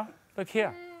hello. Look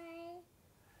here.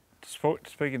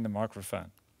 Speak in the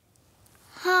microphone.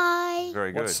 Hi.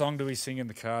 Very good. What song do we sing in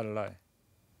the car today?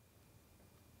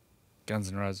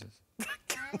 Guns N' Roses.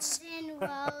 Guns N'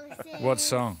 Roses. What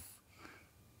song?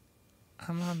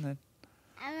 I'm on the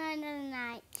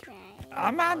night train.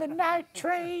 I'm on the night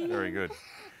train. Very good.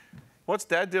 What's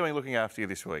Dad doing looking after you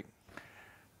this week?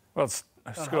 Well, it's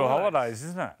school holidays,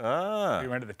 isn't it? Ah. We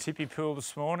went to the tippy pool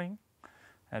this morning,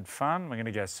 had fun. We're going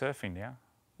to go surfing now.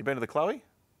 You been to the Chloe?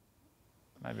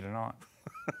 Maybe tonight.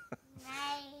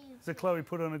 So Chloe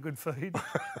put on a good feed.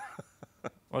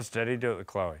 What's Daddy do at the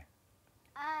Chloe?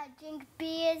 Drink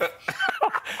beers.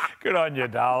 Good on you,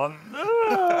 darling.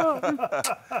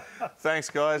 Thanks,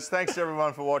 guys. Thanks,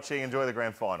 everyone, for watching. Enjoy the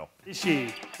grand final. This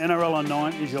year, NRL on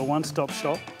 9 is your one-stop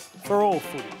shop for all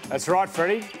footy. That's right,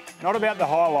 Freddie. Not about the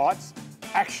highlights.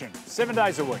 Action. 7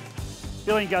 days a week.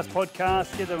 Billy and Gus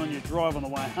podcast, get that on your drive on the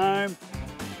way home.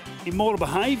 Immortal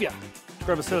behaviour.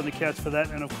 Grab a seat on the couch for that.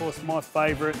 And, of course, my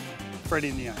favourite, Freddy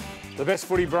and the Eight. The best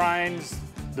footy brains,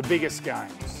 the biggest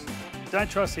games. Don't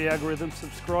trust the algorithm.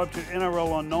 Subscribe to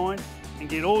NRL on 9 and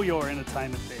get all your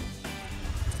entertainment there.